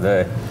talking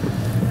today,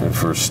 and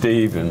for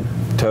Steve and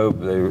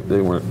Tobe,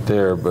 they weren't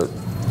there, but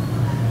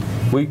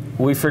we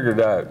figured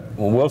out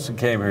when Wilson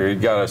came here, he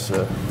got us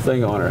a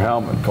thing on our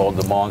helmet called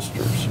the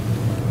Monsters,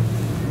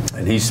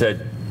 and he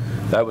said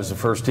that was the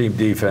first team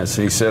defense.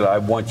 And he said, I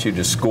want you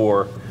to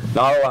score,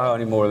 not allow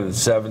any more than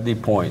 70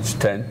 points,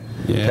 10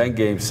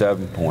 games,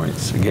 7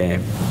 points a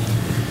game.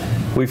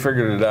 We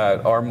figured it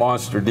out. Our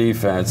monster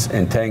defense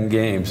in 10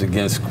 games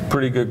against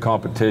pretty good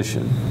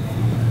competition,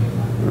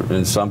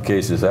 in some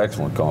cases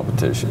excellent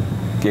competition,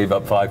 gave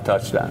up 5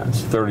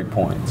 touchdowns, 30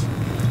 points.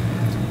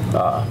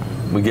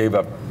 We gave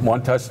up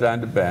 1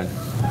 touchdown to Ben,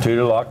 2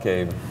 to Lock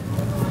Haven,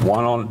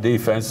 1 on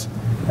defense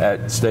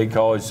at State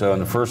College. So in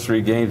the first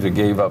 3 games, we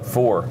gave up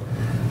 4.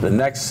 The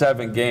next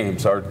 7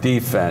 games, our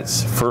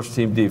defense, first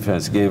team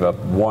defense, gave up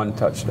 1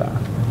 touchdown.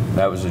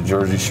 That was at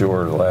Jersey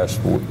Shore the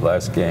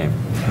last game.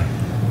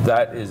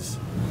 That is,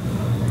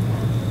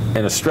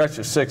 in a stretch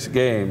of 6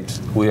 games,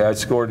 we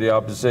outscored the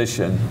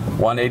opposition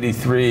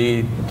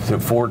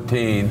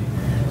 183-14,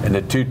 and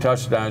the 2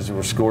 touchdowns that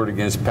were scored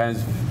against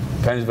Penns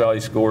Valley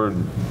scored,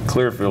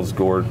 Clearfield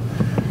scored,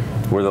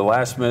 were the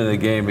last minute of the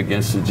game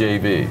against the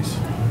JVs.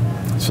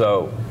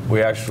 So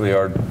we actually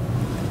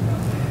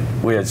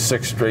we had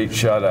 6 straight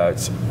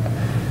shutouts.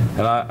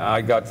 And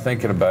I got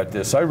thinking about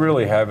this. I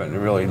really haven't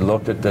really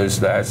looked at those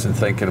stats and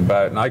thinking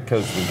about it. And I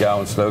coached with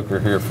Gowan Stoker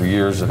here for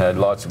years and had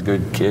lots of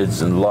good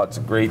kids and lots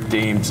of great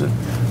teams and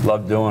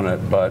loved doing it.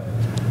 But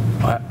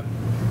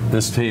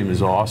this team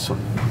is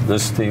awesome.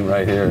 This team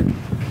right here.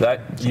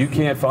 You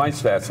can't find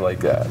stats like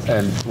that.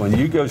 And when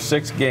you go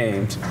 6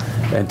 games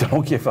and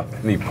don't give up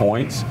any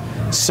points,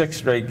 6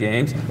 straight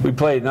games, we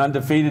played an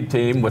undefeated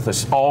team with an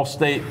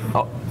all-state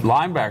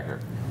linebacker.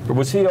 Or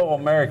was he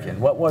All-American?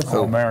 What was it?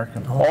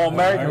 All-American.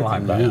 All-American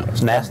linebacker.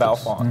 It's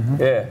Belfont.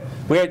 Yeah.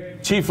 We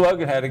had, Chief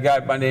Logan had a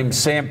guy by the name of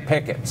Sam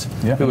Pickett,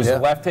 who was a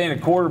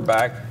left-handed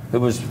quarterback, who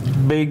was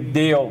big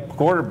deal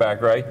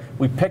quarterback, right?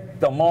 We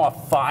picked them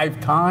off 5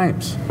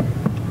 times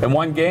in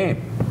 1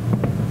 game.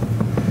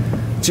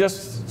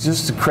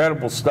 Just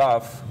incredible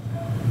stuff.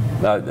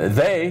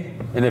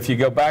 And if you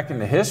go back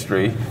into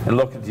history and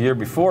look at the year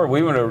before,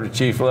 we went over to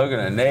Chief Logan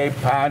and they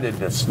pounded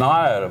the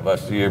snot out of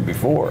us the year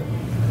before.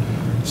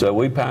 So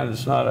we pounded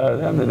the snot out of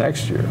them the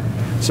next year.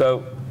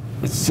 So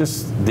it's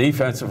just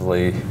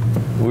defensively,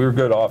 we were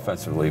good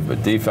offensively,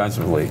 but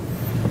defensively,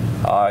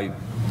 I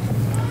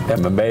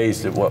am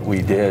amazed at what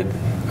we did.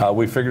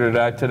 We figured it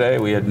out today.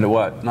 We had,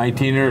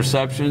 19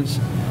 interceptions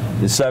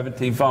and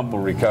 17 fumble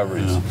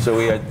recoveries. Yeah. So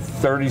we had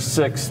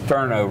 36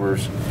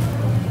 turnovers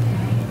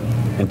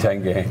in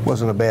 10 games.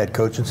 Wasn't a bad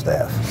coaching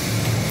staff.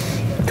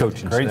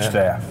 Great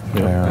staff.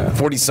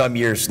 40-some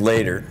years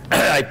later,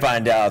 I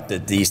find out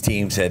that these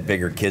teams had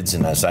bigger kids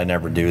than us. I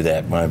never do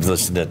that when I've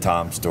listened to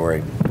Tom's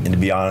story. And to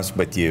be honest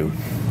with you,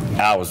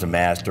 Al was a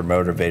master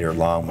motivator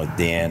along with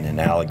Dan and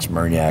Alex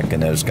Murniak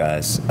and those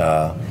guys.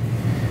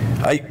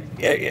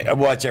 I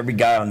watch every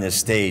guy on this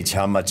stage,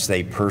 how much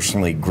they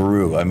personally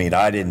grew. I mean,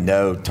 I didn't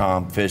know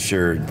Tom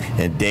Fisher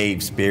and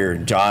Dave Spear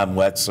and John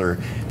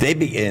Wetzler.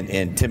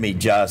 And Timmy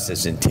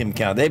Justice and Tim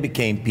Count. They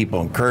became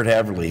people, and Kurt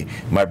Heverly,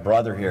 my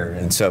brother here,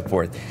 and so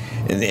forth,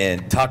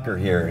 and Tucker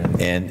here,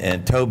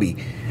 and Toby.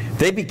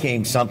 They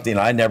became something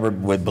I never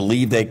would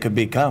believe they could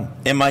become,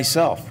 and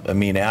myself. I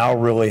mean, Al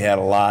really had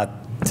a lot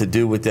to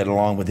do with it,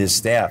 along with his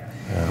staff.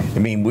 Yeah. I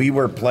mean, we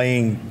were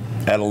playing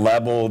at a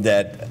level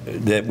that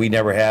we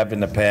never have in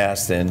the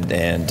past, and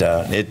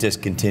it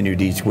just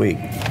continued each week.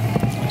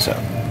 So,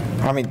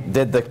 I mean,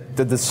 did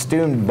the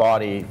student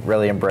body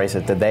really embrace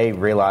it? Did they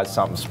realize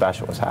something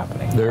special was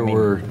happening? There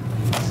were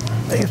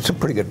It's a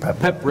pretty good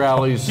pep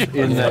rallies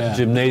in that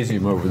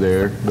gymnasium over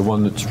there, the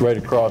one that's right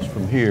across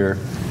from here,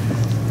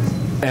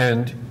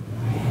 and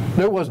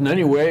there wasn't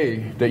any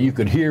way that you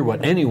could hear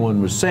what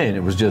anyone was saying.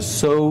 It was just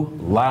so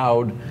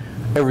loud.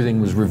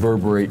 Everything was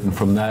reverberating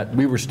from that.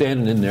 We were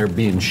standing in there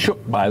being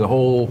shook by the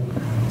whole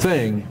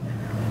thing,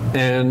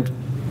 and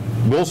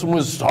Wilson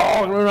was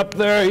talking up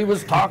there. He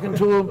was talking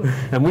to him,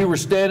 and we were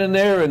standing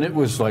there, and it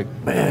was like,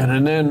 man.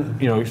 And then,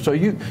 you know, so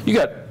you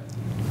got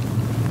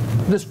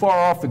this far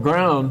off the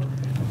ground,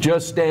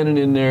 just standing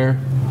in there,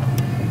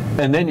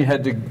 and then you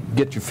had to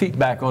get your feet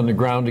back on the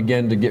ground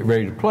again to get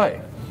ready to play.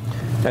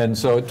 And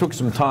so it took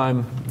some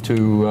time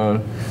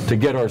to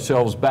get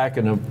ourselves back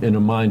in a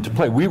mind to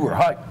play. We were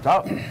hyped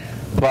up,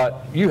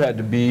 but you had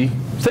to be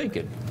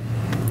thinking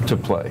to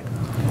play.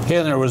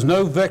 Yeah, there was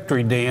no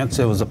victory dance.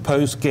 It was a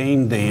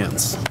post-game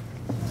dance.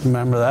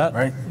 Remember that?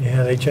 Right.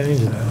 Yeah, they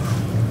changed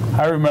that.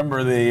 I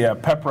remember the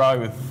pep rally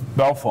with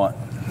Bellefonte.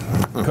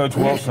 Coach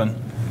Wilson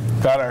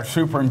got our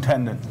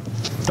superintendent,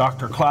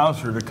 Dr.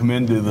 Klauser, to come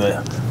into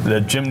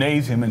the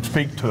gymnasium and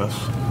speak to us.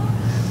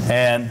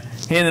 And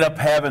he ended up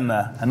having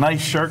a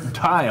nice shirt and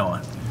tie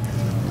on.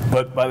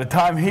 But by the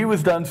time he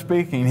was done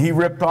speaking, he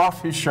ripped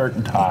off his shirt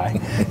and tie,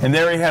 and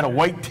there he had a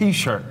white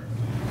T-shirt.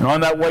 And on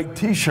that white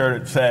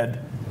T-shirt it said,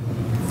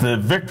 "The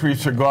victory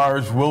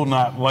cigars will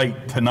not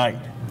light tonight."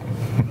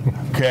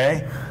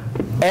 Okay?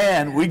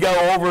 And we go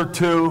over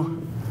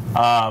to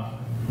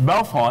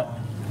Bellefonte.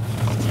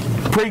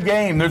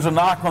 Pre-game, there's a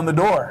knock on the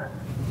door.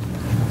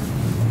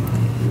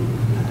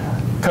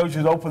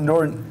 Coaches open the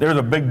door, and there's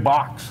a big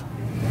box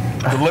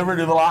delivered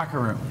to the locker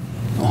room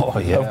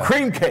of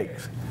cream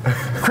cakes,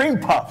 cream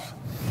puffs.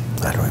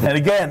 And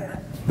again,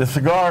 the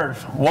cigars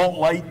won't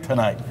light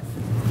tonight.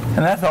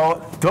 And that's all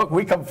it took.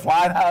 We come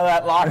flying out of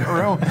that locker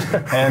room.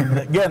 And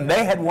again,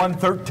 they had won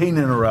 13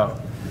 in a row.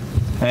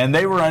 And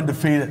they were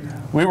undefeated.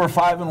 We were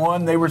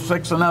 5-1, they were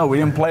 6-0. We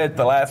didn't play it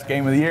the last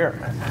game of the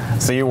year.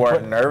 So you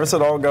weren't nervous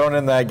at all going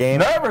into that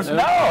game? Nervous? No.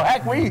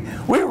 Heck, we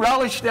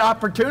relished the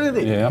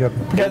opportunity. Yeah.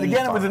 Because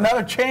again, it was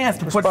another chance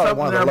to put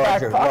something in our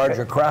back pocket.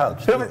 Larger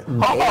crowds.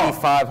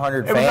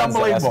 8,500 fans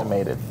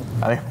estimated.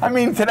 I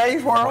mean,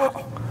 today's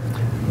world,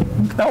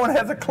 no one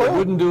has a clue. I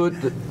wouldn't do it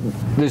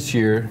this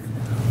year.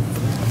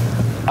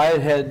 I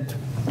had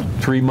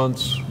 3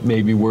 months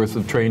maybe worth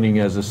of training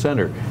as a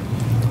center.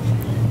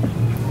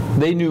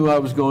 They knew I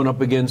was going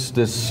up against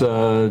this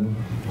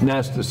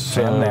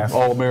Nastis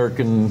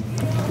All-American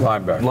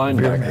linebacker.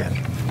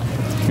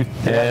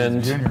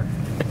 And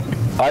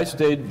I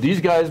stayed, these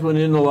guys went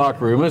in the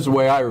locker room, this is the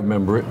way I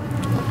remember it.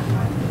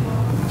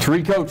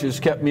 3 coaches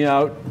kept me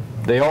out.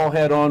 They all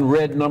had on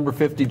red number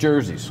 50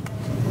 jerseys.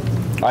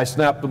 I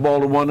snapped the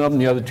ball to one of them,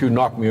 the other 2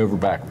 knocked me over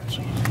backwards.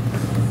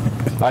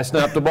 I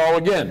snapped the ball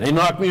again. They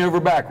knocked me over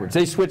backwards.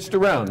 They switched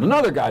around.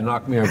 Another guy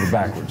knocked me over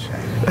backwards.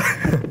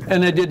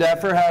 And they did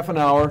that for half an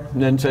hour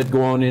and then said,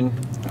 go on in.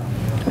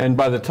 And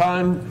by the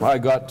time I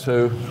got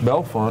to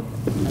Bellefonte,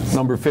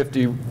 number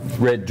 50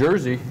 red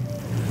jersey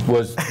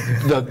was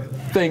the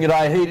thing that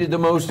I hated the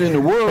most in the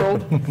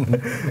world.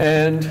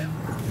 And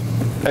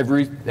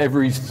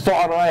every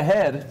thought I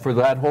had for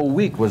that whole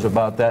week was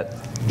about that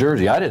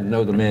jersey. I didn't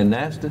know the man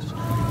Nastis.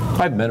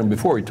 I'd met him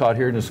before. He taught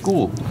here in the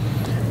school.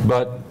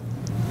 But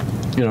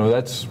you know,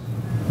 that's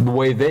the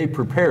way they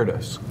prepared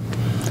us.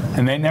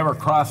 And they never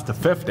crossed the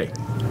 50.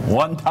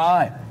 One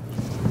time.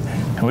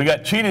 And we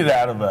got cheated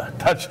out of a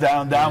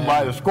touchdown down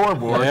by the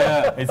scoreboard.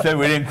 They said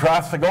we didn't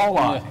cross the goal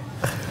line.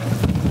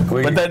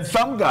 But then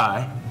some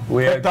guy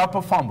picked up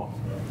a fumble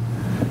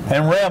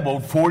and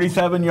rambled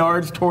 47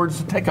 yards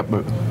towards the ticket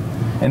booth.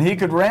 And he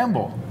could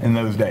ramble in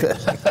those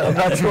days. I'm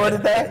not sure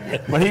today,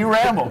 but he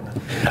rambled.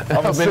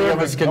 How many of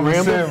us can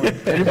ramble? All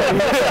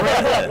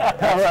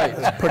right,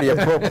 that's pretty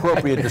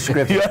appropriate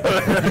description.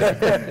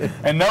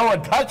 And no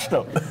one touched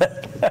him.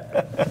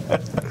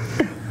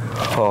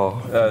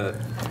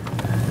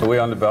 Are we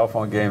on the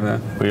Bellefonte game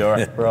then? We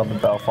are. We're on the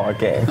Bellefonte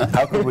game.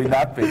 How could we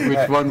not be?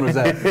 Which one was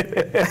that?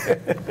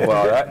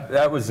 Well,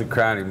 that was the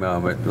crowning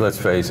moment, let's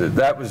face it.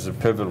 That was a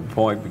pivotal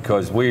point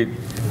because we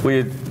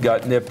had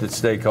got nipped at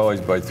State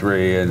College by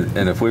 3,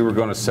 and if we were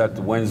going to set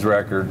the wins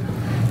record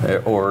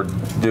or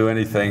do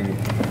anything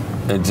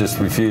and just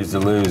refused to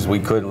lose. We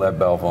couldn't let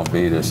Bellefonte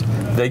beat us.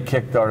 They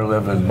kicked our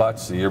living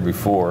butts the year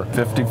before.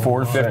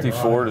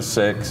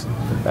 54-6.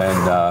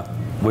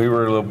 And we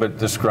were a little bit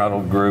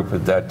disgruntled group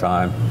at that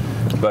time.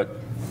 But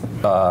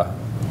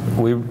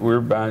we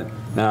were bound.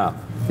 Now,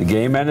 the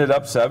game ended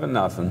up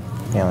 7-0.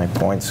 The only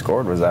point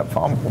scored was that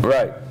fumble.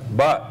 Right.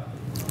 But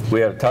we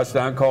had a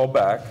touchdown call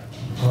back.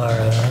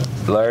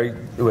 Larry,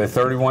 with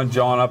 31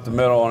 John up the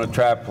middle on a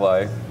trap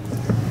play.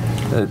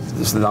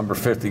 This number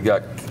 50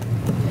 got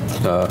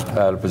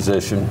out of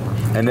position.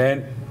 And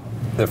then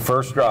the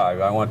first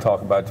drive, I want to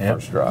talk about the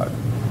first drive.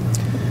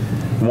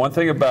 One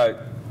thing about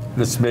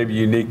this may be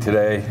unique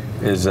today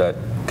is that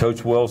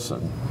Coach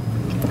Wilson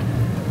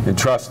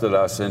entrusted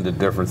us into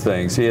different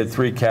things. He had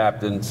 3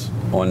 captains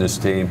on this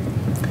team,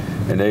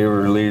 and they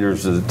were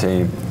leaders of the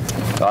team.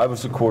 I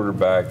was the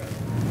quarterback,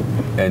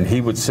 and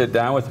he would sit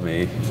down with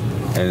me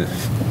and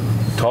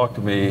talk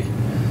to me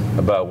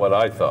about what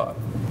I thought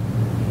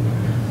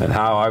and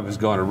how I was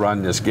going to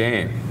run this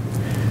game.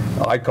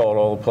 I called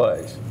all the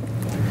plays.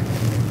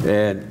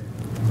 And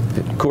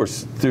of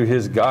course, through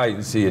his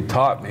guidance, he had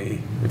taught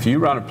me, if you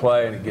run a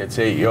play and it gets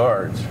 8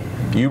 yards,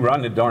 you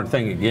run the darn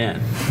thing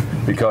again.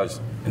 Because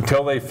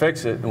until they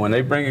fix it, and when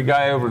they bring a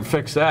guy over and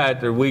fix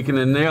that, they're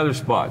weakening the other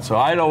spot. So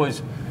I'd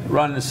always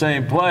run the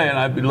same play, and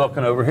I'd be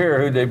looking over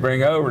here, who'd they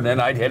bring over, and then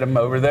I'd hit them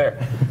over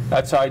there.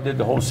 That's how I did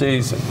the whole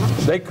season.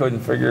 They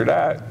couldn't figure it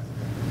out.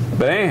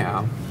 But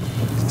anyhow,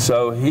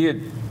 so he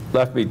had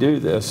left me do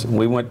this, and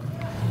we went,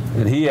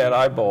 and he had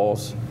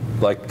eyeballs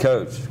like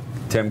Coach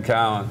Tim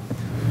Cowan.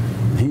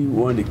 He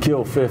wanted to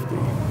kill 50,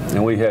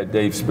 and we had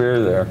Dave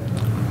Spear there,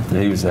 and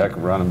he was a heck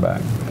of a running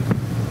back.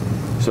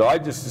 So I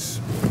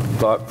just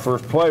thought,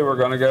 first play, we're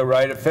going to go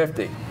right at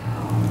 50.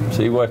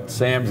 See what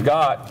Sam's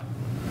got.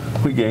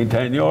 We gained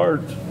 10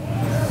 yards.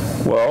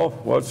 Well,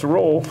 what's the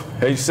rule?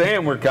 Hey,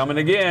 Sam, we're coming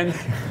again.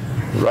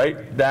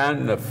 Right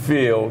down the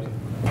field,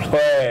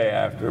 play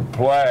after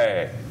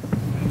play.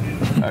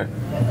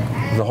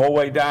 The whole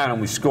way down, and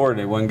we scored,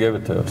 and they wouldn't give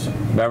it to us.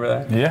 Remember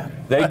that? Yeah.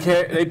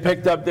 They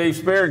picked up Dave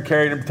Spear and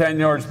carried him 10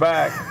 yards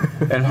back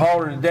and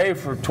hauled it to Dave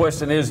for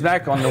twisting his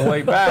neck on the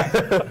way back.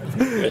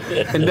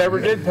 And never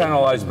did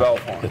penalize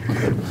Bellefonte.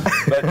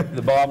 But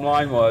the bottom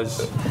line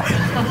was,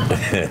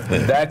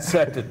 that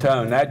set the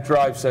tone. That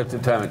drive set the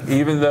tone.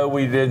 Even though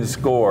we didn't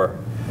score,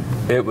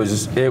 it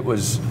was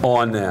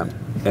on them.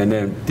 And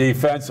then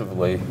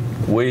defensively,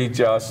 we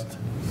just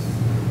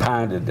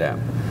pounded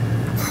them.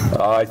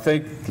 I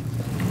think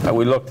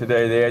we looked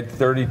today, they had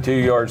 32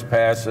 yards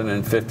passing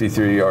and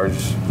 53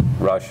 yards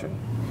rushing.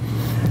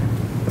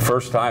 The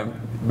first time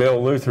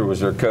Bill Luther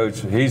was their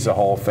coach, he's a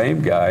Hall of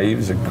Fame guy. He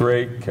was a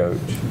great coach.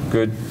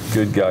 Good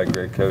guy,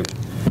 great coach.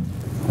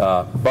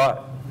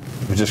 But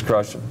we just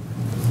crushed him.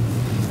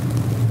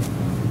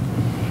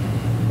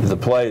 The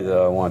play that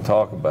I want to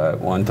talk about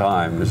one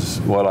time is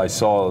what I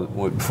saw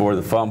before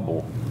the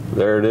fumble.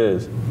 There it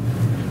is.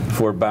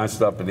 Before it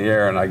bounced up in the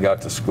air and I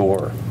got to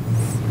score.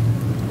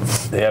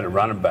 They had a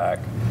running back,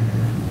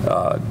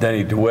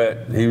 Denny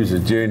DeWitt. He was a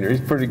junior. He's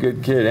a pretty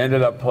good kid.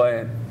 Ended up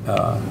playing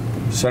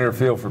center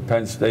field for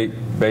Penn State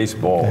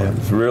baseball. Yeah.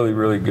 He's a really,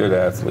 really good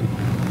athlete.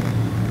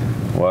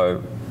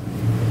 Well,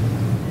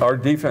 our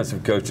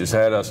defensive coaches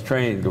had us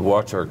trained to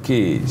watch our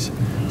keys.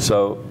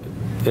 So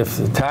if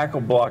the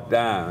tackle blocked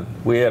down,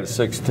 we had a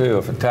 6-2.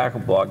 If a tackle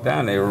blocked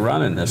down, they were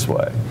running this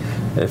way.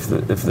 If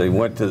they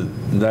went to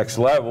the next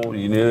level,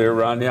 you knew they were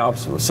running the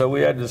opposite way. So we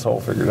had this whole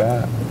figured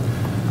out.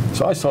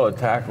 So I saw a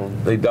tackle.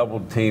 They double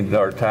teamed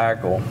our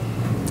tackle,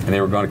 and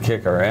they were going to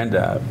kick our end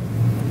out.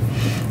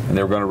 And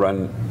they were going to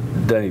run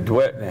Denny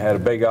DeWitt, and he had a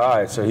big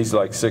eye, so he's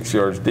like 6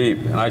 yards deep.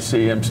 And I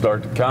see him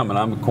start to come, and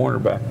I'm a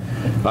cornerback.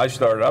 And I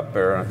started up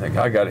there, and I think,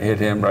 I got to hit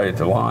him right at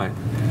the line.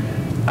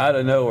 Out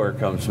of nowhere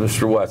comes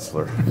Mr.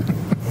 Wetzler.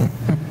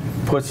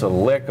 Puts a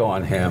lick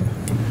on him.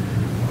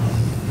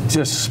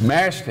 Just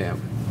smashed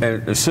him.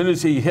 And as soon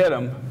as he hit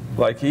him,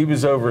 like he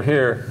was over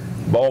here,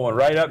 ball went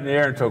right up in the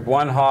air and took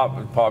one hop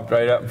and popped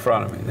right up in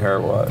front of me. There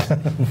it was.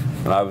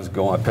 And I was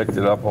going, I picked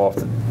it up off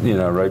the,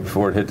 right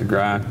before it hit the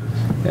ground.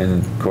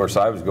 And of course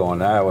I was going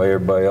that way,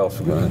 everybody else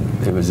was going,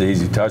 it was an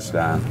easy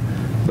touchdown.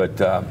 But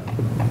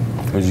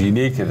it was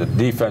unique that the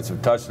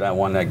defensive touchdown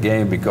won that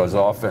game because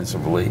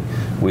offensively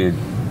we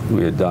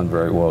had done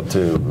very well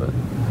too. But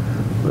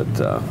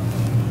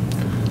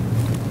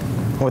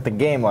with a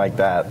game like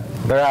that,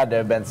 there had to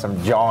have been some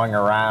jawing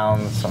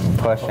around, some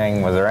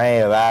pushing. Was there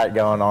any of that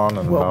going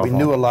on? Well, we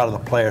knew a lot of the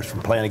players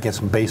from playing against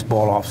some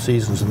baseball off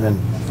seasons, and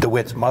then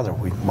DeWitt's mother.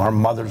 Our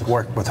mothers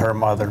worked with her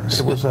mother.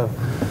 It was a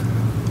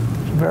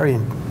very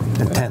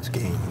intense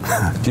game.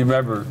 Do you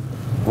remember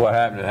what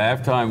happened at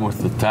halftime with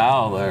the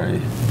towel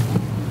there?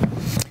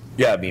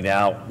 Yeah, I mean,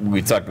 Al,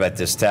 we talked about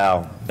this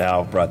towel.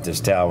 Al brought this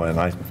towel, and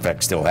I, in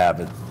fact, still have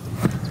it.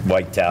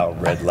 White towel,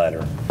 red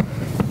letter.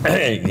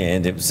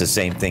 And it was the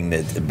same thing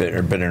that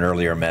had been an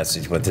earlier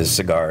message with his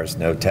cigars.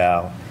 No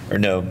towel, or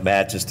no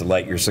matches to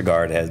light your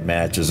cigar. It has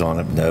matches on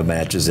it, no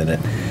matches in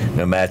it.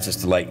 No matches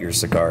to light your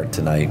cigar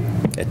tonight.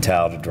 A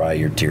towel to dry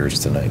your tears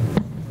tonight.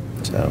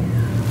 So.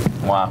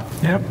 Wow.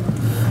 Yep.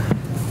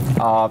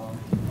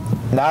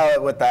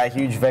 Now with that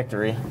huge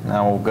victory,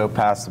 now we'll go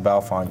past the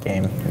Bellefonte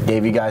game.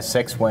 Gave you guys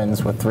 6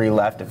 wins with 3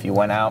 left. If you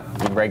went out,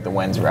 you break the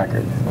wins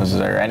record. Was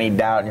there any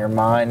doubt in your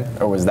mind,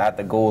 or was that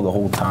the goal the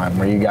whole time?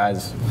 Were you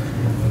guys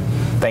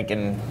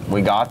thinking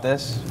we got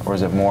this, or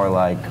is it more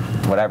like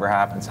whatever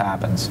happens,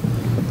 happens?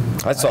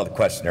 I saw the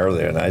question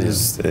earlier, and I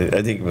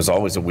think it was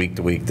always a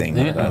week-to-week thing.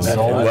 Yeah, it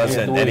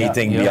wasn't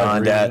anything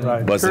beyond that.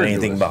 Right. Wasn't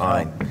anything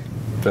behind.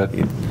 But,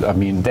 I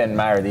mean, Didn't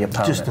matter the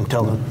opponent. Just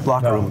until the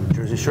locker room,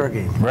 Jersey Shore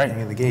game. Right.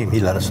 Beginning of the game, he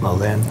let us know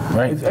then.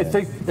 Right. I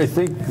think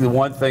the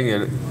one thing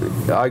that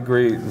I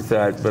agree with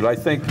that, but I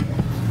think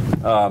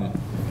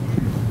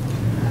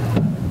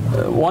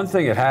one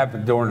thing that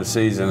happened during the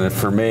season, and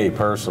for me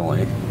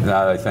personally,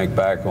 now that I think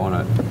back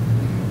on it,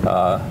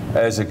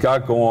 as it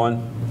got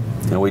going,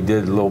 and we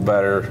did a little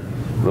better,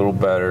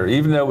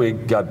 even though we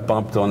got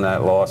bumped on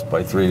that loss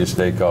by 3 to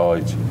State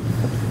College.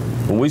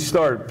 When we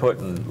started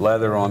putting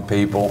leather on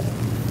people,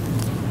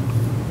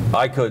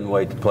 I couldn't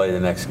wait to play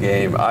the next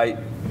game. I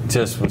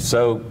just was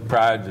so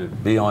proud to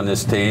be on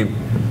this team,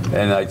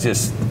 and I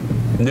just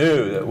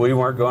knew that we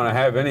weren't going to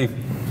have any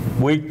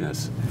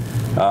weakness.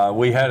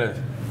 We had a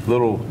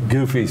little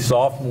goofy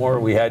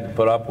sophomore we had to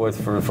put up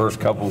with for the first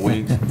couple of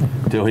weeks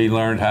until he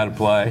learned how to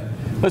play.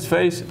 Let's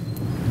face it,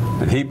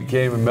 he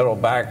became a middle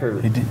backer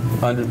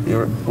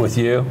with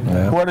you.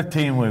 Yeah. What a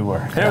team we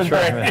were. It was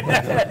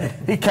great.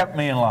 He kept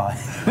me in line.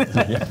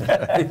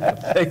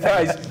 Hey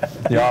guys,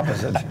 The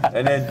opposite.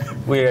 and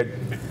then we had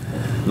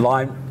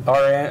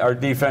our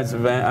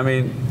defensive end. I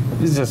mean,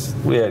 it's just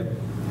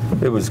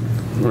it was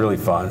really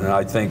fun, and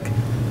I think,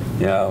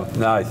 now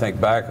I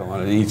think back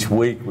on it, each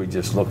week we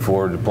just look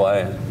forward to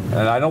playing.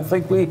 And I don't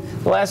think the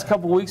last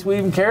couple of weeks we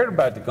even cared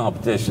about the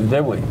competition,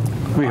 did we?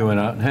 we went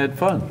out and had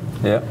fun.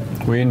 Yeah.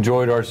 We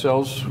enjoyed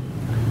ourselves.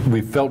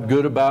 We felt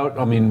good about,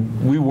 I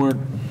mean, we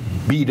weren't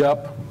beat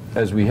up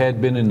as we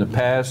had been in the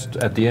past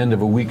at the end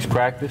of a week's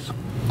practice.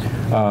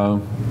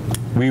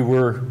 We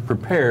were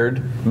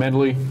prepared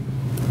mentally.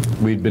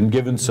 We'd been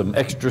given some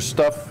extra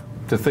stuff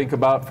to think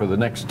about for the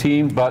next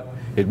team, but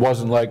it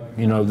wasn't like,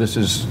 this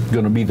is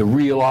going to be the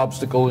real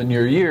obstacle in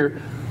your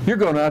year. You're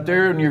going out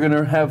there and you're going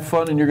to have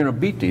fun and you're going to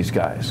beat these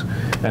guys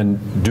and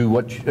do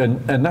what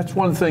and that's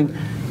one thing.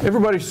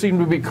 Everybody seemed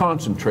to be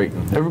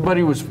concentrating.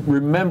 Everybody was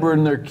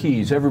remembering their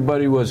keys.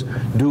 Everybody was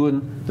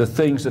doing the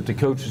things that the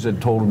coaches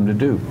had told them to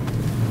do.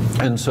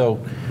 And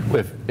so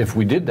if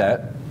we did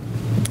that,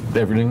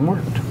 everything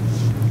worked.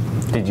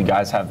 Did you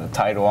guys have the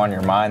title on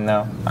your mind,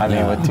 though? I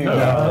mean, with 2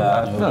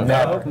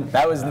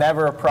 that was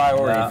never a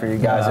priority for you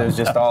guys. It was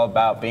just all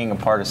about being a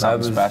part of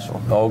something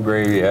special. All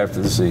gravy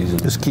after the season.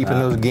 Just keeping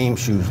those game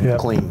shoes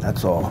clean,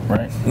 that's all.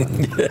 Right.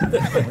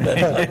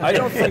 I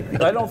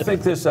don't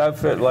think this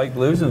outfit liked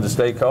losing to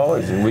State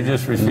College, and we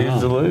just refused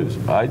to lose.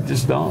 I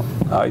just don't.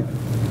 I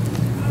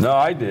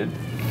did.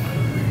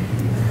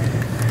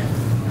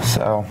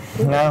 So,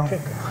 no.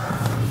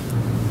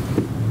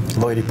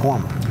 Lloydie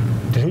Porter.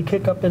 Did he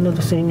kick up into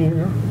the senior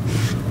year?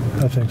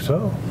 I think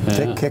so.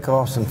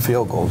 Kickoffs and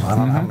field goals. I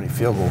don't know how many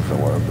field goals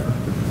there were, but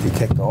he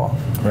kicked off.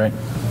 Right.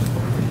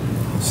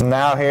 So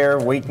now here,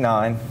 week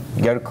 9,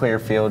 you go to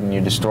Clearfield and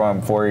you destroy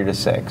them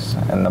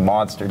 40-6. And the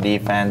monster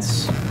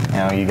defense,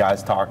 you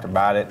guys talked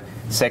about it.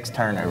 6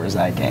 turnovers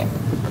that game.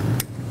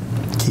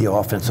 Key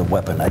offensive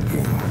weapon that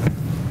game.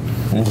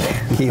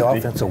 Key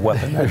offensive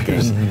weapon that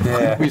game.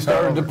 Yeah. We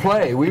started to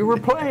play. We were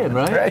playing,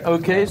 right?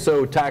 Okay,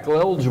 so tackle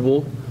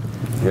eligible.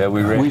 Yeah,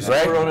 we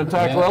scored on a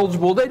tackle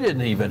eligible. They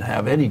didn't even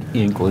have any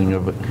inkling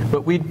of it.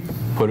 But we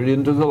put it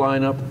into the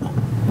lineup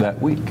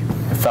that week.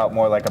 It felt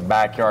more like a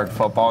backyard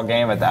football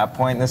game at that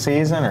point in the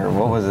season, or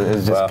what was it? It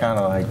was just kind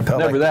of like...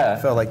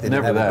 Felt like they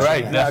didn't have a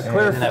Right. chance. They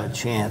didn't have a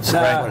chance.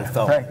 That's what it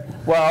felt like.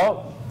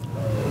 Well,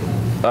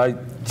 I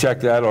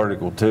checked that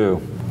article too.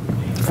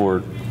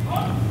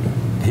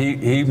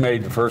 He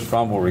made the first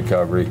fumble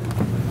recovery,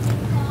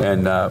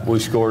 and we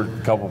scored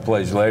a couple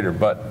plays later.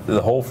 But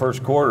the whole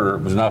first quarter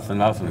was nothing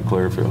in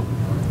Clearfield.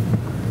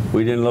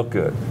 We didn't look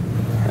good,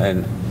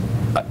 and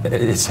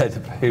it said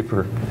in the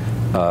paper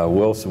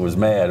Wilson was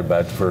mad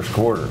about the first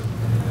quarter,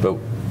 but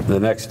the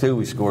next 2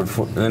 we scored.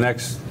 The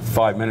next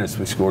 5 minutes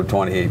we scored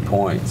 28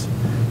 points,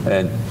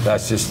 and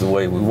that's just the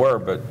way we were.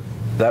 But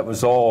that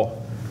was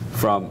all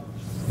from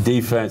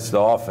defense to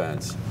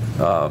offense.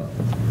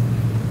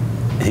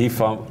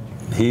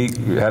 He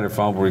had a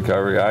fumble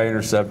recovery. I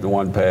intercepted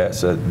 1 pass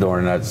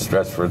during that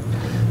stretch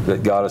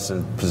that got us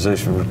in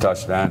position for a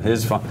touchdown.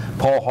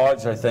 Paul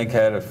Hodge, I think,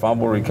 had a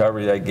fumble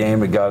recovery that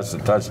game that got us a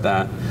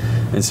touchdown.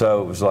 And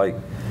so it was like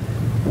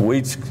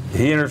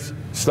he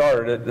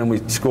started it, and we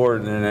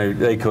scored, and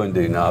they couldn't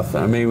do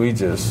nothing. I mean, we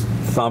just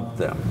thumped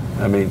them.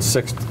 I mean,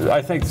 6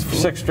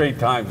 straight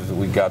times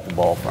we got the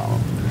ball from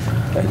them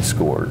and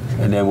scored.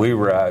 And then we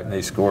were out, and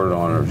they scored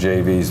on our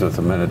JVs with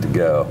a minute to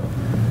go.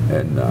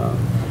 And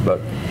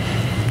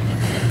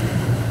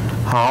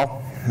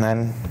And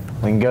then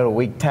we can go to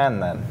week 10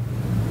 then,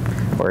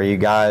 where you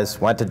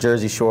guys went to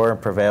Jersey Shore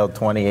and prevailed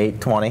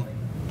 28-20.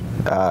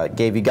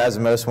 Gave you guys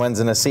the most wins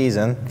in a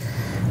season,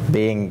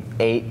 being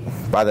 8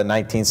 by the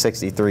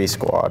 1963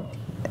 squad.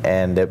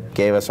 and it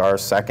gave us our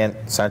second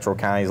Central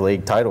Counties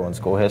League title in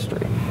school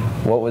history.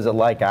 What was it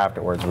like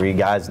afterwards? Were you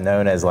guys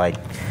known as like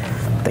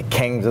the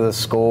kings of the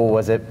school?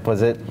 Was it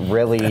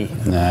really?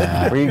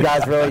 Nah. Were you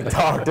guys really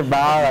talked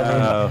about?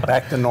 I mean,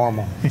 Back to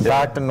normal.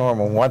 back to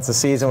normal. Once the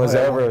season was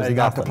over, it was They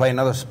got to nothing. play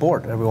another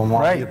sport. Everyone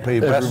wanted you to play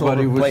Everybody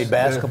wrestle, was- play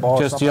basketball.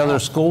 Just the other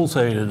schools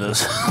hated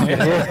us.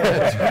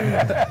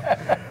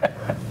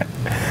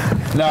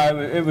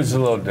 No, it was a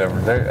little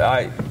different.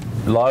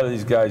 A lot of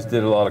these guys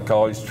did a lot of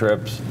college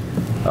trips.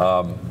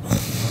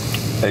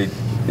 They,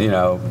 you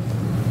know,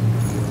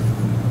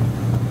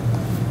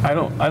 I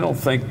don't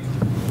think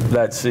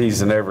that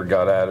season ever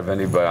got out of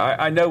anybody.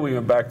 I know we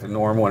went back to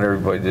normal and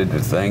everybody did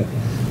their thing,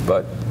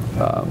 but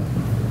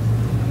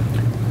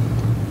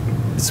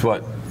it's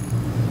what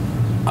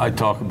I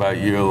talk about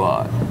you a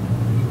lot.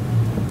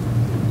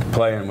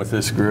 Playing with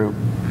this group.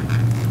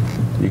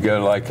 You go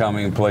to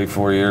Lycoming and play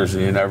 4 years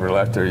and you never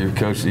left there. You've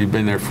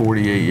been there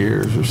 48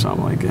 years or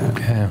something like that.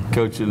 Yeah.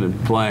 Coaching and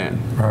playing.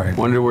 Right.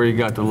 Wonder where you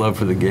got the love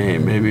for the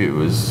game. Maybe it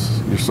was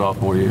your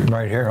sophomore year.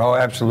 Right here. Oh,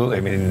 absolutely.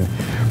 I mean,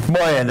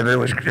 my end of it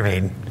was, I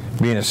mean,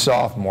 being a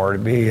sophomore, to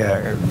be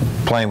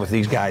playing with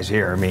these guys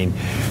here. I mean,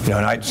 you know,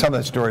 and some of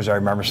the stories I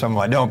remember, some of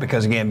them I don't,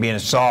 because again, being a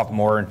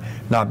sophomore and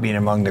not being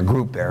among the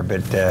group there.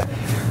 But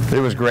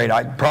it was great.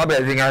 I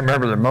think I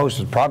remember the most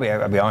was probably,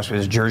 I'll be honest with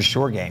you, is Jersey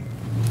Shore game.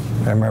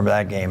 I remember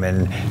that game,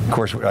 and of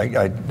course, as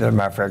a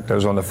matter of fact, I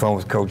was on the phone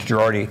with Coach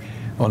Girardi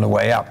on the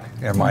way up.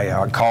 And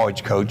my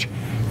college coach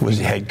was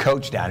the head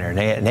coach down there,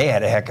 and they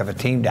had a heck of a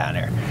team down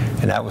there.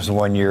 And that was the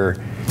one year,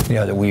 you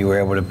know, that we were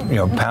able to, you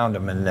know, pound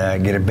them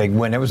and get a big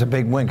win. It was a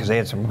big win because they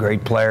had some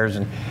great players,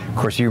 and of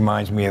course, he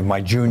reminds me of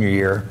my junior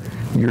year.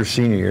 Your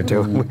senior year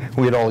too.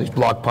 We had all these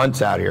block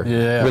punts out here.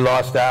 Yeah. We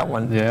lost that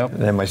one. Yep.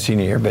 And then my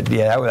senior year, but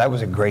yeah, that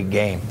was a great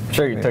game. I'm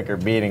sure you took your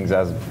beatings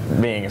as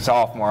being a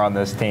sophomore on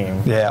this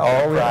team. Yeah,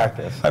 all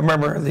practice. I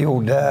remember the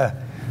old, what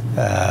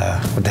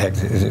the heck,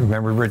 is it,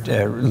 remember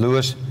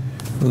Lewis?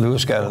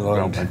 Lewis got a little.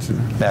 Don't mention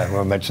it. Yeah,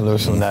 we'll mention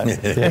Lewis on that.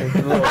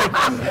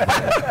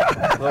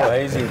 A little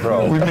hazy,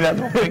 bro. We've been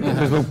having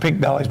those little pink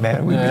bellies,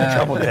 man. We've been in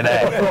trouble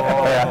today.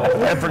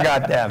 Yeah, I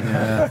forgot them.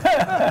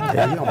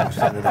 Yeah, you almost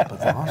ended up at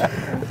the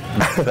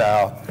hospital.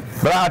 So,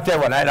 but I'll tell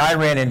you what, I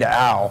ran into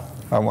Al.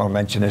 I want to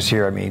mention this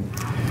here. I mean,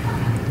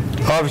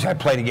 obviously I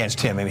played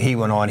against him. I mean, he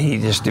went on.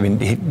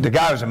 The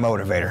guy was a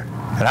motivator.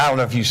 And I don't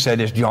know if you said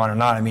this, John, or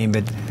not. I mean,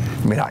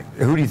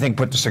 who do you think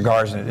put the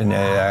cigars in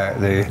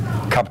the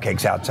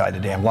cupcakes outside the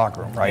damn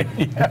locker room, right?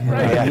 Yeah,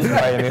 right. I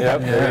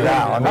mean,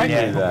 Al, I mean, We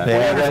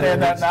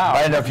understand that now.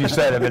 I don't know if you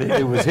said it, but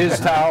It was his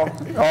towel.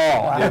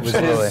 oh, It was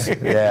his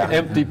absolutely. Yeah.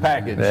 empty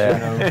package.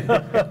 Yeah. You know?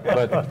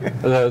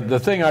 But the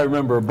thing I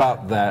remember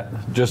about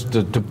that, just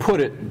to put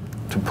it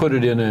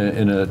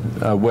in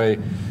a way,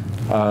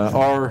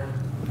 our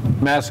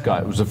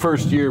mascot. It was the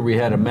first year we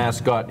had a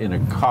mascot in a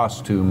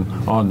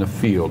costume on the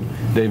field.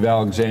 Dave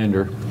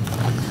Alexander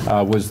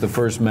was the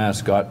first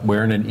mascot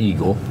wearing an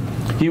eagle.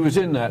 He was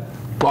in that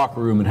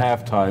locker room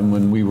at halftime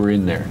when we were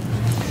in there.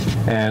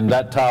 And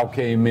that towel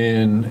came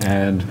in,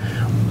 and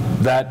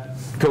that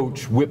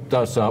coach whipped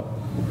us up.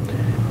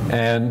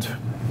 And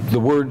the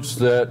words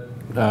that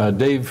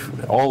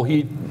Dave, all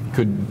he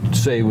could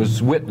say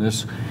was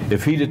witness.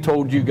 If he'd have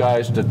told you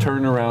guys to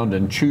turn around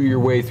and chew your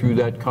way through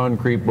that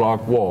concrete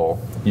block wall,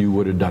 you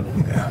would have done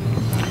it. Yeah.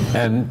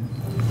 And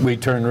we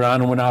turned around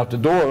and went out the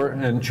door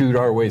and chewed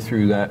our way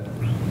through that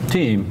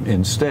team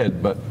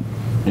instead. But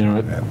you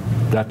know,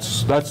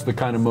 that's the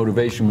kind of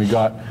motivation we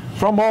got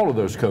from all of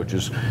those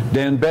coaches.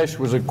 Dan Besh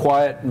was a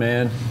quiet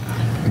man,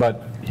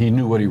 but he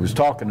knew what he was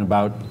talking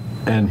about,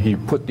 and he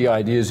put the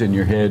ideas in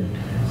your head,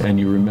 and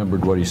you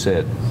remembered what he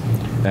said.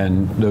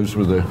 And those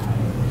were the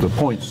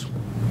points.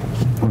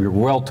 We were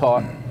well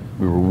taught.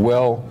 We were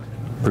well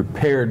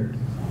prepared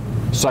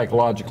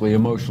psychologically,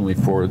 emotionally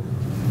for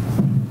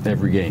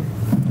every game.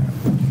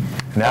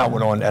 And Al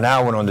went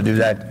on to do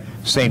that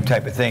same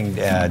type of thing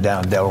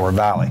down Delaware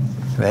Valley.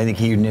 And I think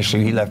he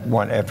left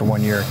after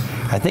 1 year.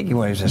 I think he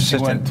went as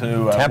assistant. He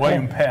went to Temple?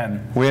 William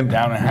Penn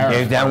down in Yeah, he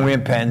was down in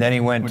William Penn. Then he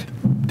went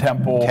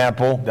Temple,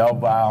 Del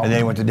Valle, and then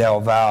he went to Del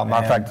Valle.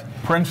 Matter of and fact,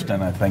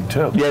 Princeton, I think,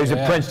 too. yeah, he was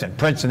at Princeton.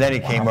 Then he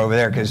came over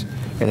there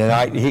and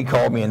then he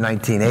called me in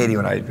 1980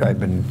 when I'd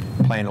been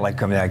playing at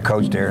Lycoming. I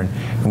coached there and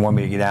wanted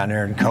me to get down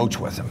there and coach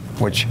with him,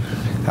 which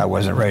I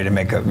wasn't ready to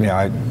make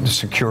the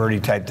security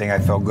type thing. I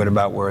felt good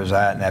about where I was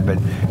at and that, but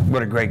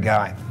what a great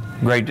guy.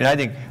 Great,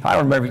 and I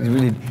don't remember.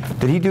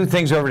 Did he do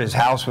things over at his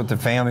house with the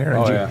family? Or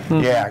Oh, yeah.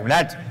 Yeah, I mean,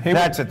 that's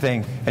the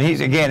thing. And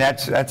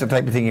that's the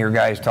type of thing your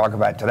guys talk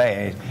about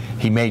today.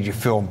 He made you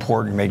feel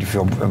important, made you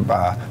feel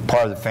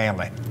part of the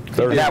family.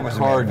 Thursday That was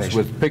the cards motivation.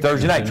 with pictures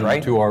Thursday nights, in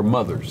right? to our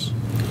mothers.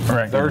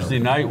 Right. Thursday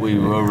night we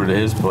were over to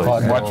his place.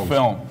 Watch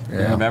film.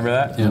 Remember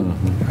that?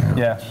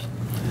 Yes.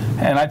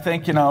 And I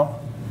think, I'm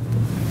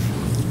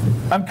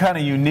kind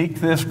of unique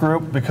to this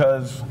group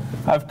because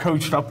I've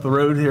coached up the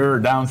road here or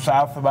down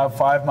south about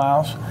 5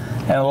 miles.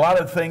 And a lot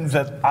of things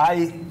that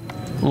I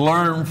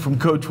learned from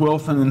Coach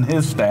Wilson and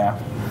his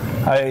staff,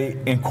 I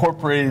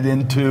incorporated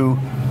into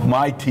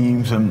my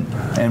teams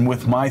and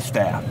with my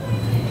staff.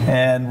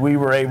 and we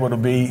were able to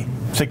be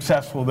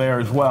successful there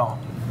as well.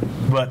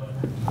 But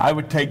I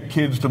would take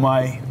kids to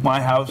my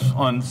house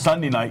on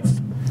Sunday nights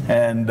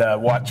and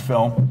watch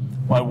film.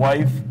 My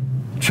wife,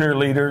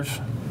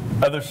 cheerleaders,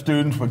 other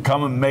students would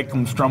come and make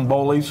them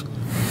Stromboli's.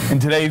 In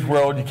today's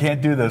world, you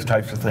can't do those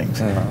types of things.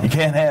 You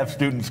can't have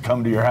students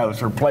come to your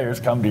house or players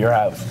come to your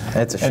house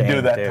It's a shame, and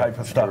do that too. type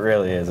of stuff. It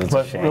really is. It's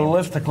but a shame.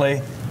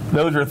 realistically,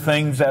 those are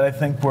things that I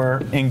think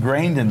were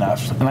ingrained in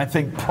us. And I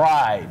think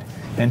pride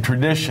and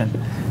tradition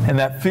and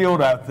that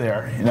field out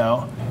there, you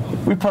know,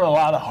 we put a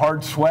lot of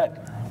hard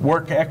sweat,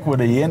 work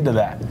equity into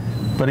that.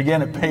 But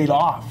again, it paid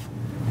off.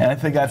 And I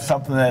think that's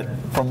something that,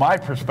 from my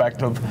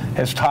perspective,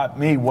 has taught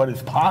me what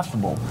is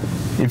possible.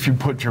 If you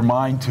put your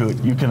mind to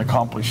it, you can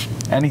accomplish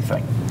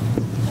anything.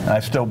 And I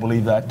still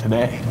believe that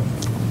today.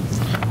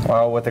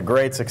 Well, with a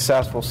great,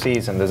 successful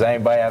season, does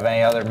anybody have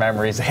any other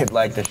memories they'd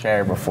like to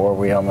share before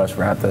we almost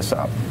wrap this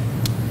up?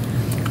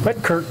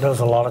 But Kurt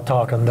does a lot of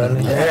talking, doesn't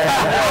he?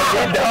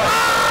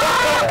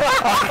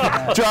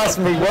 Trust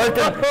me,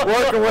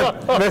 working with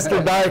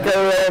Mr. Dyke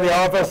over there in the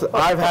office,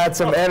 I've had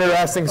some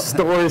interesting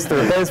stories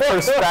through his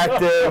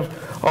perspective,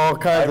 all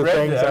kinds of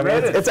things. I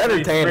mean, it's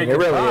entertaining. It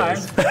really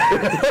is.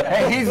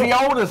 Hey, he's the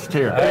oldest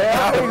here.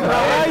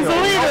 He's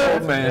the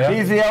leader. Man.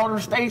 He's the elder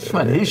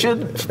statesman. He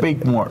should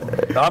speak more.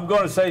 I'm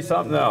going to say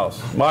something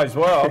else. Might as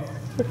well.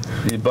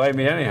 You blame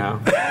me anyhow.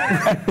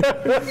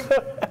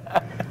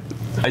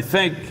 I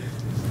think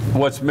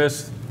what's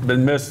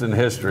been missed in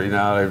history,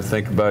 now that I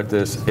think about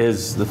this,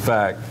 is the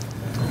fact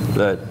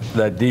that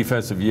that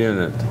defensive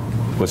unit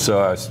was so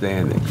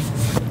outstanding.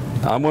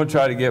 I'm going to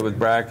try to get with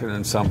Bracken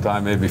and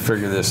sometime maybe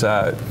figure this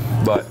out.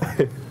 But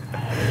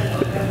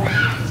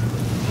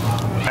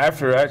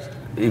after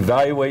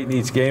evaluating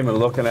each game and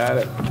looking at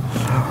it,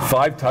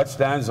 5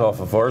 touchdowns off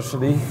of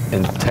varsity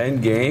in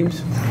 10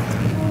 games.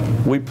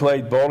 We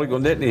played Baltic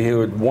Nittany,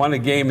 who had won a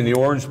game in the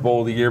Orange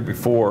Bowl the year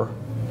before.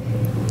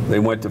 They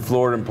went to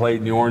Florida and played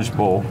in the Orange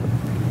Bowl.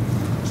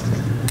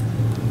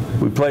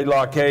 We played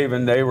Lock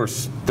Haven. They were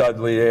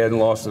studly. They hadn't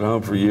lost at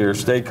home for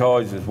years. State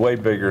College is way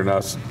bigger than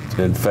us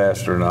and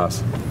faster than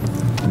us.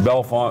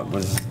 Bellefonte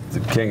was the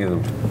king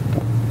of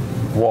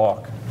the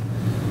walk.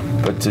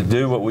 But to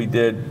do what we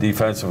did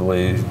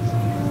defensively,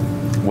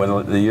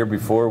 when the year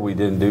before we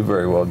didn't do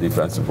very well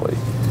defensively.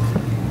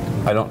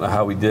 I don't know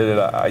how we did it.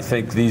 I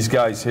think these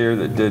guys here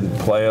that didn't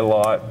play a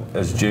lot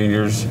as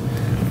juniors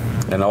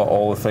and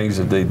all the things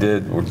that they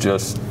did were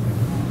just,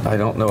 I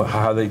don't know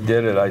how they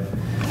did it.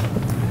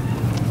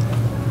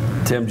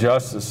 Tim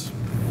Justice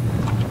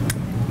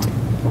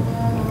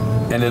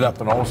ended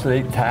up an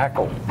all-state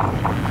tackle,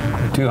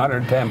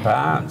 210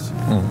 pounds.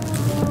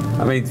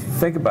 I mean,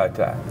 think about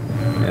that,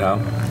 you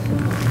know.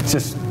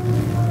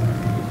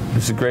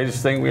 It's the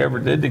greatest thing we ever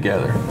did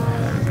together,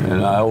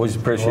 and I always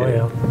appreciate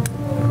it.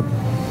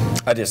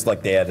 I just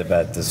like to add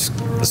about the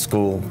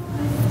school,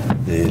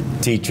 the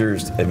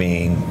teachers. I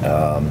mean,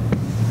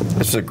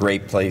 this was a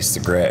great place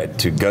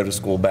to go to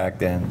school back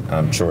then.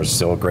 I'm sure it's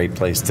still a great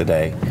place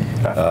today.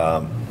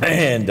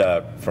 And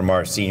from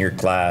our senior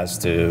class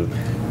to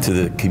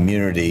the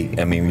community,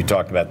 I mean, we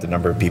talked about the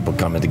number of people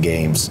coming to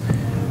games.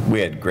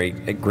 We had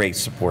great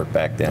support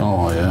back then.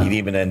 Oh, yeah. And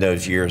even in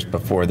those years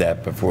before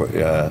that,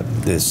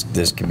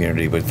 this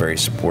community was very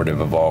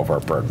supportive of all of our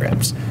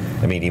programs.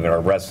 I mean, even our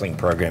wrestling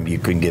program, you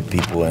couldn't get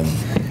people in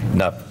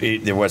enough.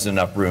 There wasn't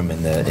enough room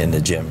in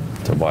the gym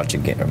to watch a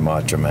game or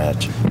watch a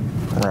match.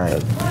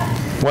 Right.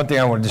 One thing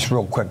I want to just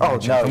real quick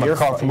mention,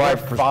 from my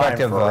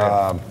perspective,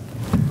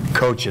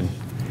 coaching.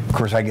 Of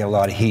course, I get a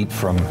lot of heat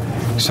from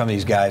some of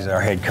these guys that are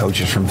head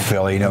coaches from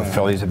Philly. You know,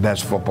 Philly's the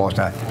best football. It's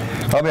not.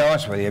 I'll be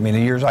honest with you. I mean, the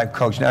years I've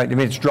coached now, I mean,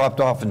 it's dropped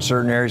off in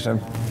certain areas.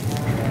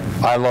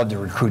 I love to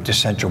recruit to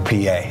Central PA.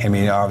 I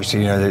mean,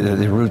 obviously, you know,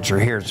 the roots are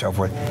here and so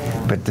forth.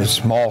 But the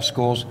small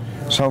schools,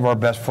 some of our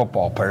best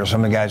football players,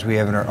 some of the guys we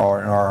have in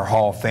our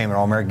Hall of Fame and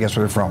All-American, guess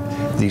where they're from?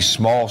 These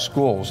small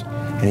schools,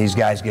 and these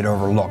guys get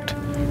overlooked.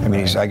 I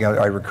mean,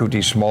 I recruit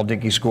these small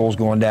dinky schools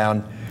going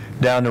down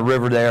the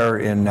river there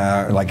in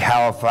like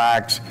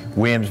Halifax,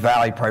 Williams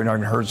Valley. Probably not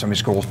even heard some of these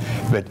schools,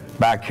 but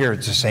back here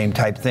it's the same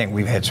type thing.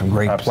 We've had some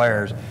great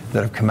players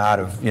that have come out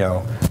of, you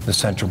know, the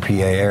Central PA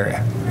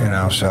area. You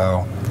know,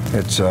 so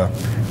it's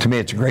to me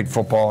it's a great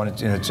football,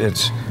 and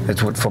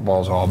it's what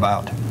football is all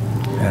about.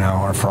 You know,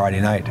 on a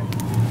Friday night.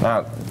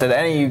 Now, did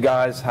any of you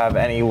guys have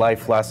any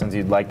life lessons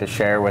you'd like to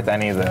share with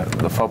any of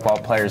the football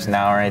players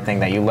now, or anything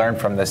that you learned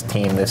from this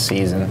team this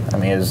season? I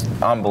mean, it was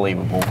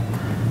unbelievable.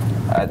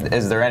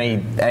 Is there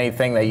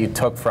anything that you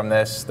took from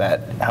this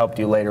that helped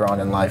you later on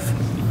in life?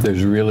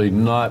 There's really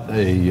not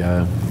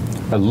a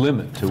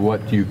limit to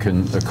what you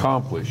can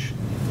accomplish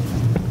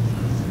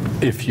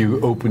if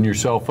you open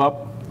yourself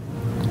up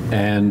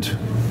and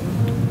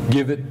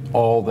give it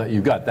all that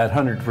you've got. That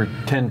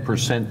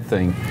 110%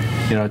 thing,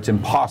 you know, it's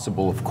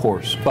impossible, of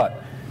course,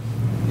 but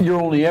you're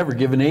only ever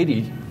given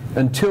 80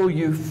 until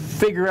you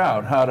figure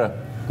out how to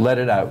let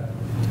it out.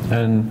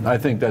 And I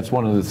think that's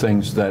one of the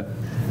things that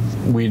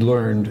we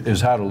learned,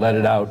 is how to let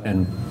it out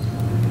and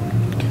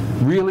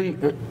really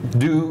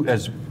do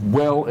as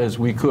well as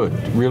we could,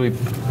 really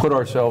put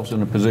ourselves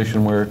in a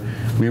position where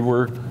we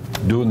were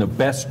doing the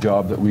best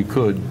job that we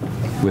could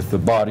with the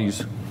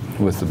bodies,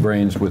 with the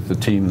brains, with the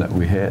team that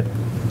we had.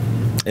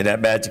 And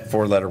that magic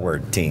four-letter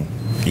word, team.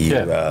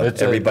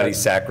 Everybody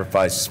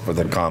sacrifices for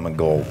the common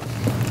goal,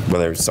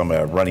 whether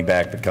a running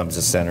back becomes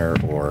a center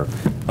or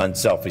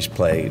unselfish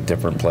play at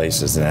different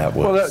places, and that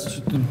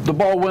was. Well, the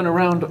ball went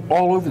around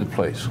all over the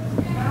place,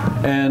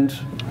 and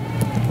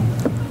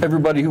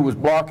everybody who was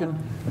blocking,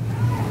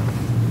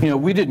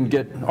 we didn't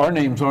get, our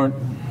names aren't,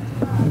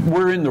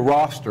 we're in the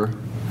roster,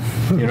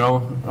 in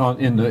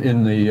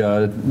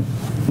the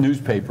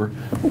newspaper.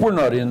 We're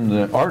not in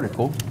the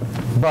article,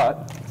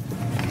 but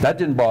that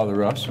didn't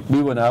bother us.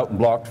 We went out and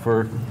blocked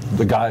for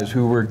the guys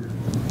who were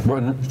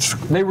running.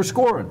 They were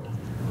scoring.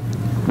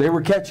 They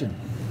were catching.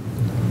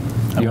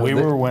 And we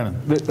were winning.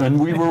 And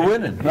we were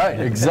winning, right,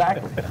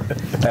 exactly.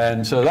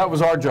 And so that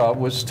was our job,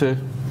 was to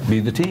be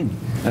the team,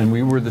 and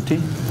we were the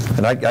team.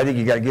 And I think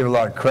you got to give a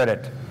lot of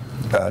credit,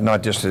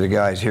 not just to the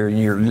guys here,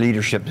 your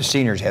leadership the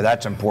seniors had,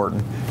 that's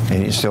important,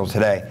 and still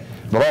today,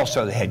 but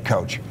also the head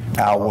coach,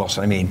 Al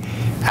Wilson. I mean,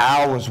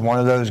 Al was one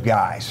of those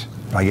guys,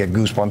 I get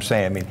goosebumps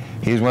saying, I mean,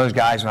 he was one of those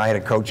guys, and I had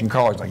a coach in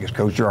college, like his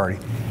Coach Girardi,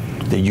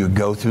 that you would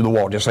go through the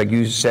wall, just like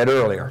you said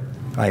earlier.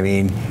 I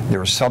mean, there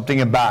was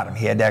something about him.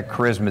 He had that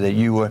charisma that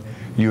you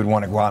would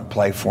want to go out and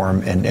play for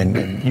him,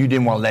 and you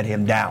didn't want to let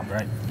him down,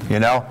 right?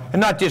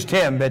 And not just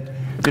him, but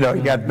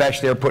you got Besh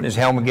there putting his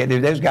helmet.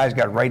 Those guys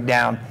got right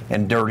down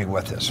and dirty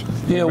with us.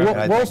 Yeah,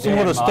 Wilson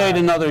would have stayed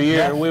another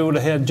year. We would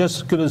have had just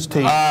as good as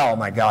team. Oh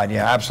my God,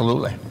 yeah,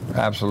 absolutely,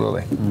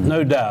 absolutely.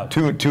 No doubt.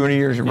 Two and a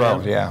years in a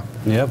row, yeah.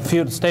 Yep. If he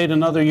had stayed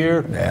another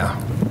year,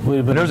 we'd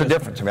have been. There's a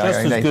difference. I mean,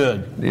 just as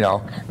good.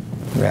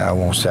 Yeah, I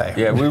won't say.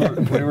 Yeah, we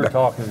were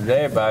talking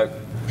today about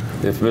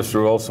if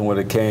Mr. Wilson would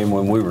have came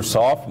when we were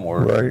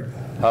sophomores. Right.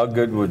 How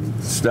good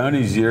would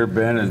Stoney's year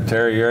been, and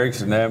Terry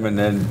Erickson and them, and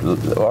then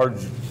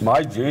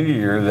my junior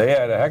year, they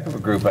had a heck of a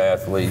group of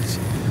athletes.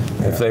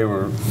 If they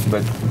were,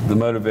 but the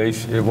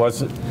motivation, it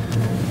wasn't.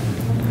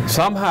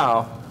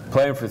 Somehow,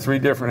 playing for 3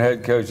 different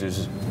head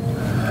coaches,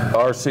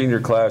 our senior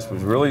class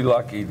was really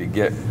lucky to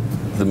get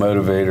the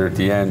motivator at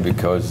the end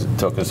because it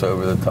took us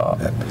over the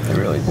top. It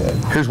really did.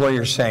 Here's one of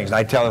your sayings.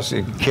 I tell this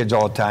to kids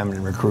all the time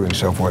in recruiting and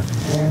so forth.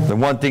 The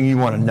one thing you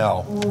want to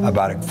know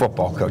about a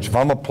football coach, if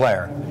I'm a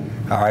player,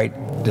 all right,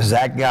 does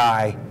that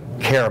guy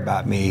care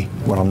about me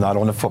when I'm not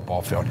on the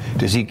football field?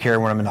 Does he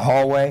care when I'm in the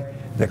hallway,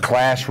 the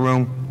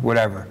classroom,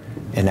 whatever?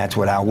 And that's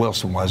what Al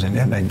Wilson was,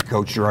 and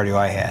Coach Girardi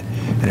I had.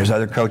 And there's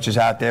other coaches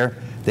out there,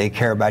 they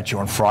care about you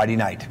on Friday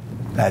night.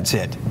 That's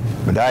it.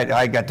 But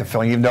I got the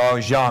feeling, even though I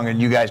was young,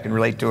 and you guys can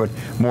relate to it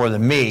more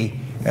than me,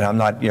 and I'm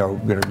not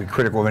going to be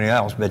critical of anything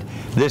else, but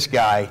this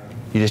guy,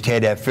 you just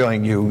had that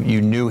feeling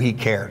you knew he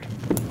cared.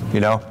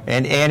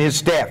 And his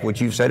staff,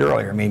 which you said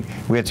earlier. I mean,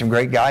 we had some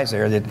great guys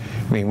there that,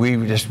 we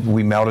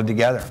melded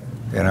together,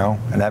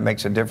 and that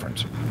makes a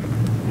difference.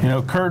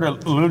 Kurt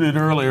alluded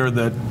earlier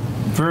that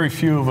very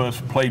few of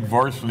us played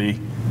varsity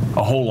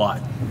a whole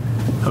lot.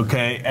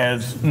 Okay,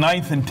 as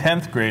 9th and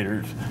 10th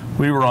graders,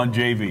 we were on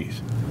JVs.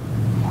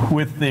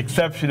 With the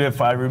exception,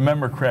 if I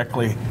remember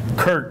correctly,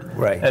 Kurt,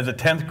 as a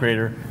 10th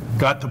grader,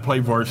 got to play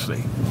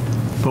varsity.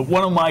 But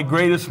one of my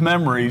greatest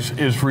memories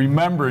is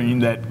remembering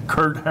that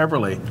Kurt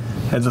Heverly,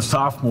 as a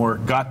sophomore,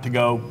 got to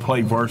go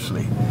play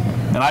varsity.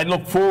 And I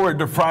look forward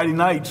to Friday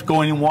nights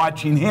going and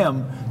watching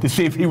him to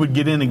see if he would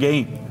get in a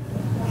game,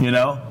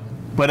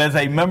 But as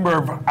a member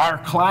of our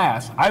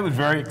class, I was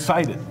very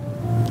excited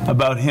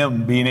about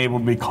him being able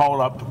to be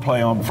called up to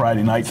play on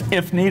Friday nights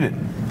if needed.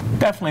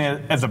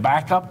 Definitely as a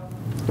backup.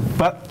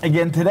 But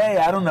again, today,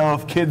 I don't know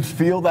if kids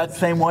feel that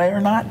same way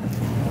or not.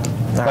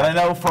 But I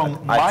know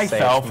from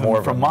myself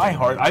and from my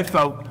heart, I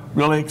felt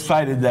really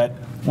excited that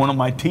one of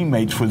my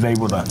teammates was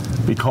able to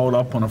be called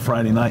up on a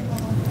Friday night.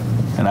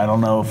 And I don't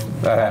know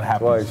if that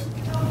happened.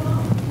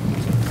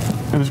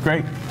 It was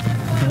great.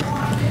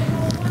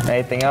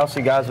 Anything else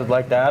you guys would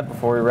like to add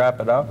before we wrap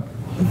it up?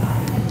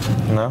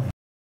 No?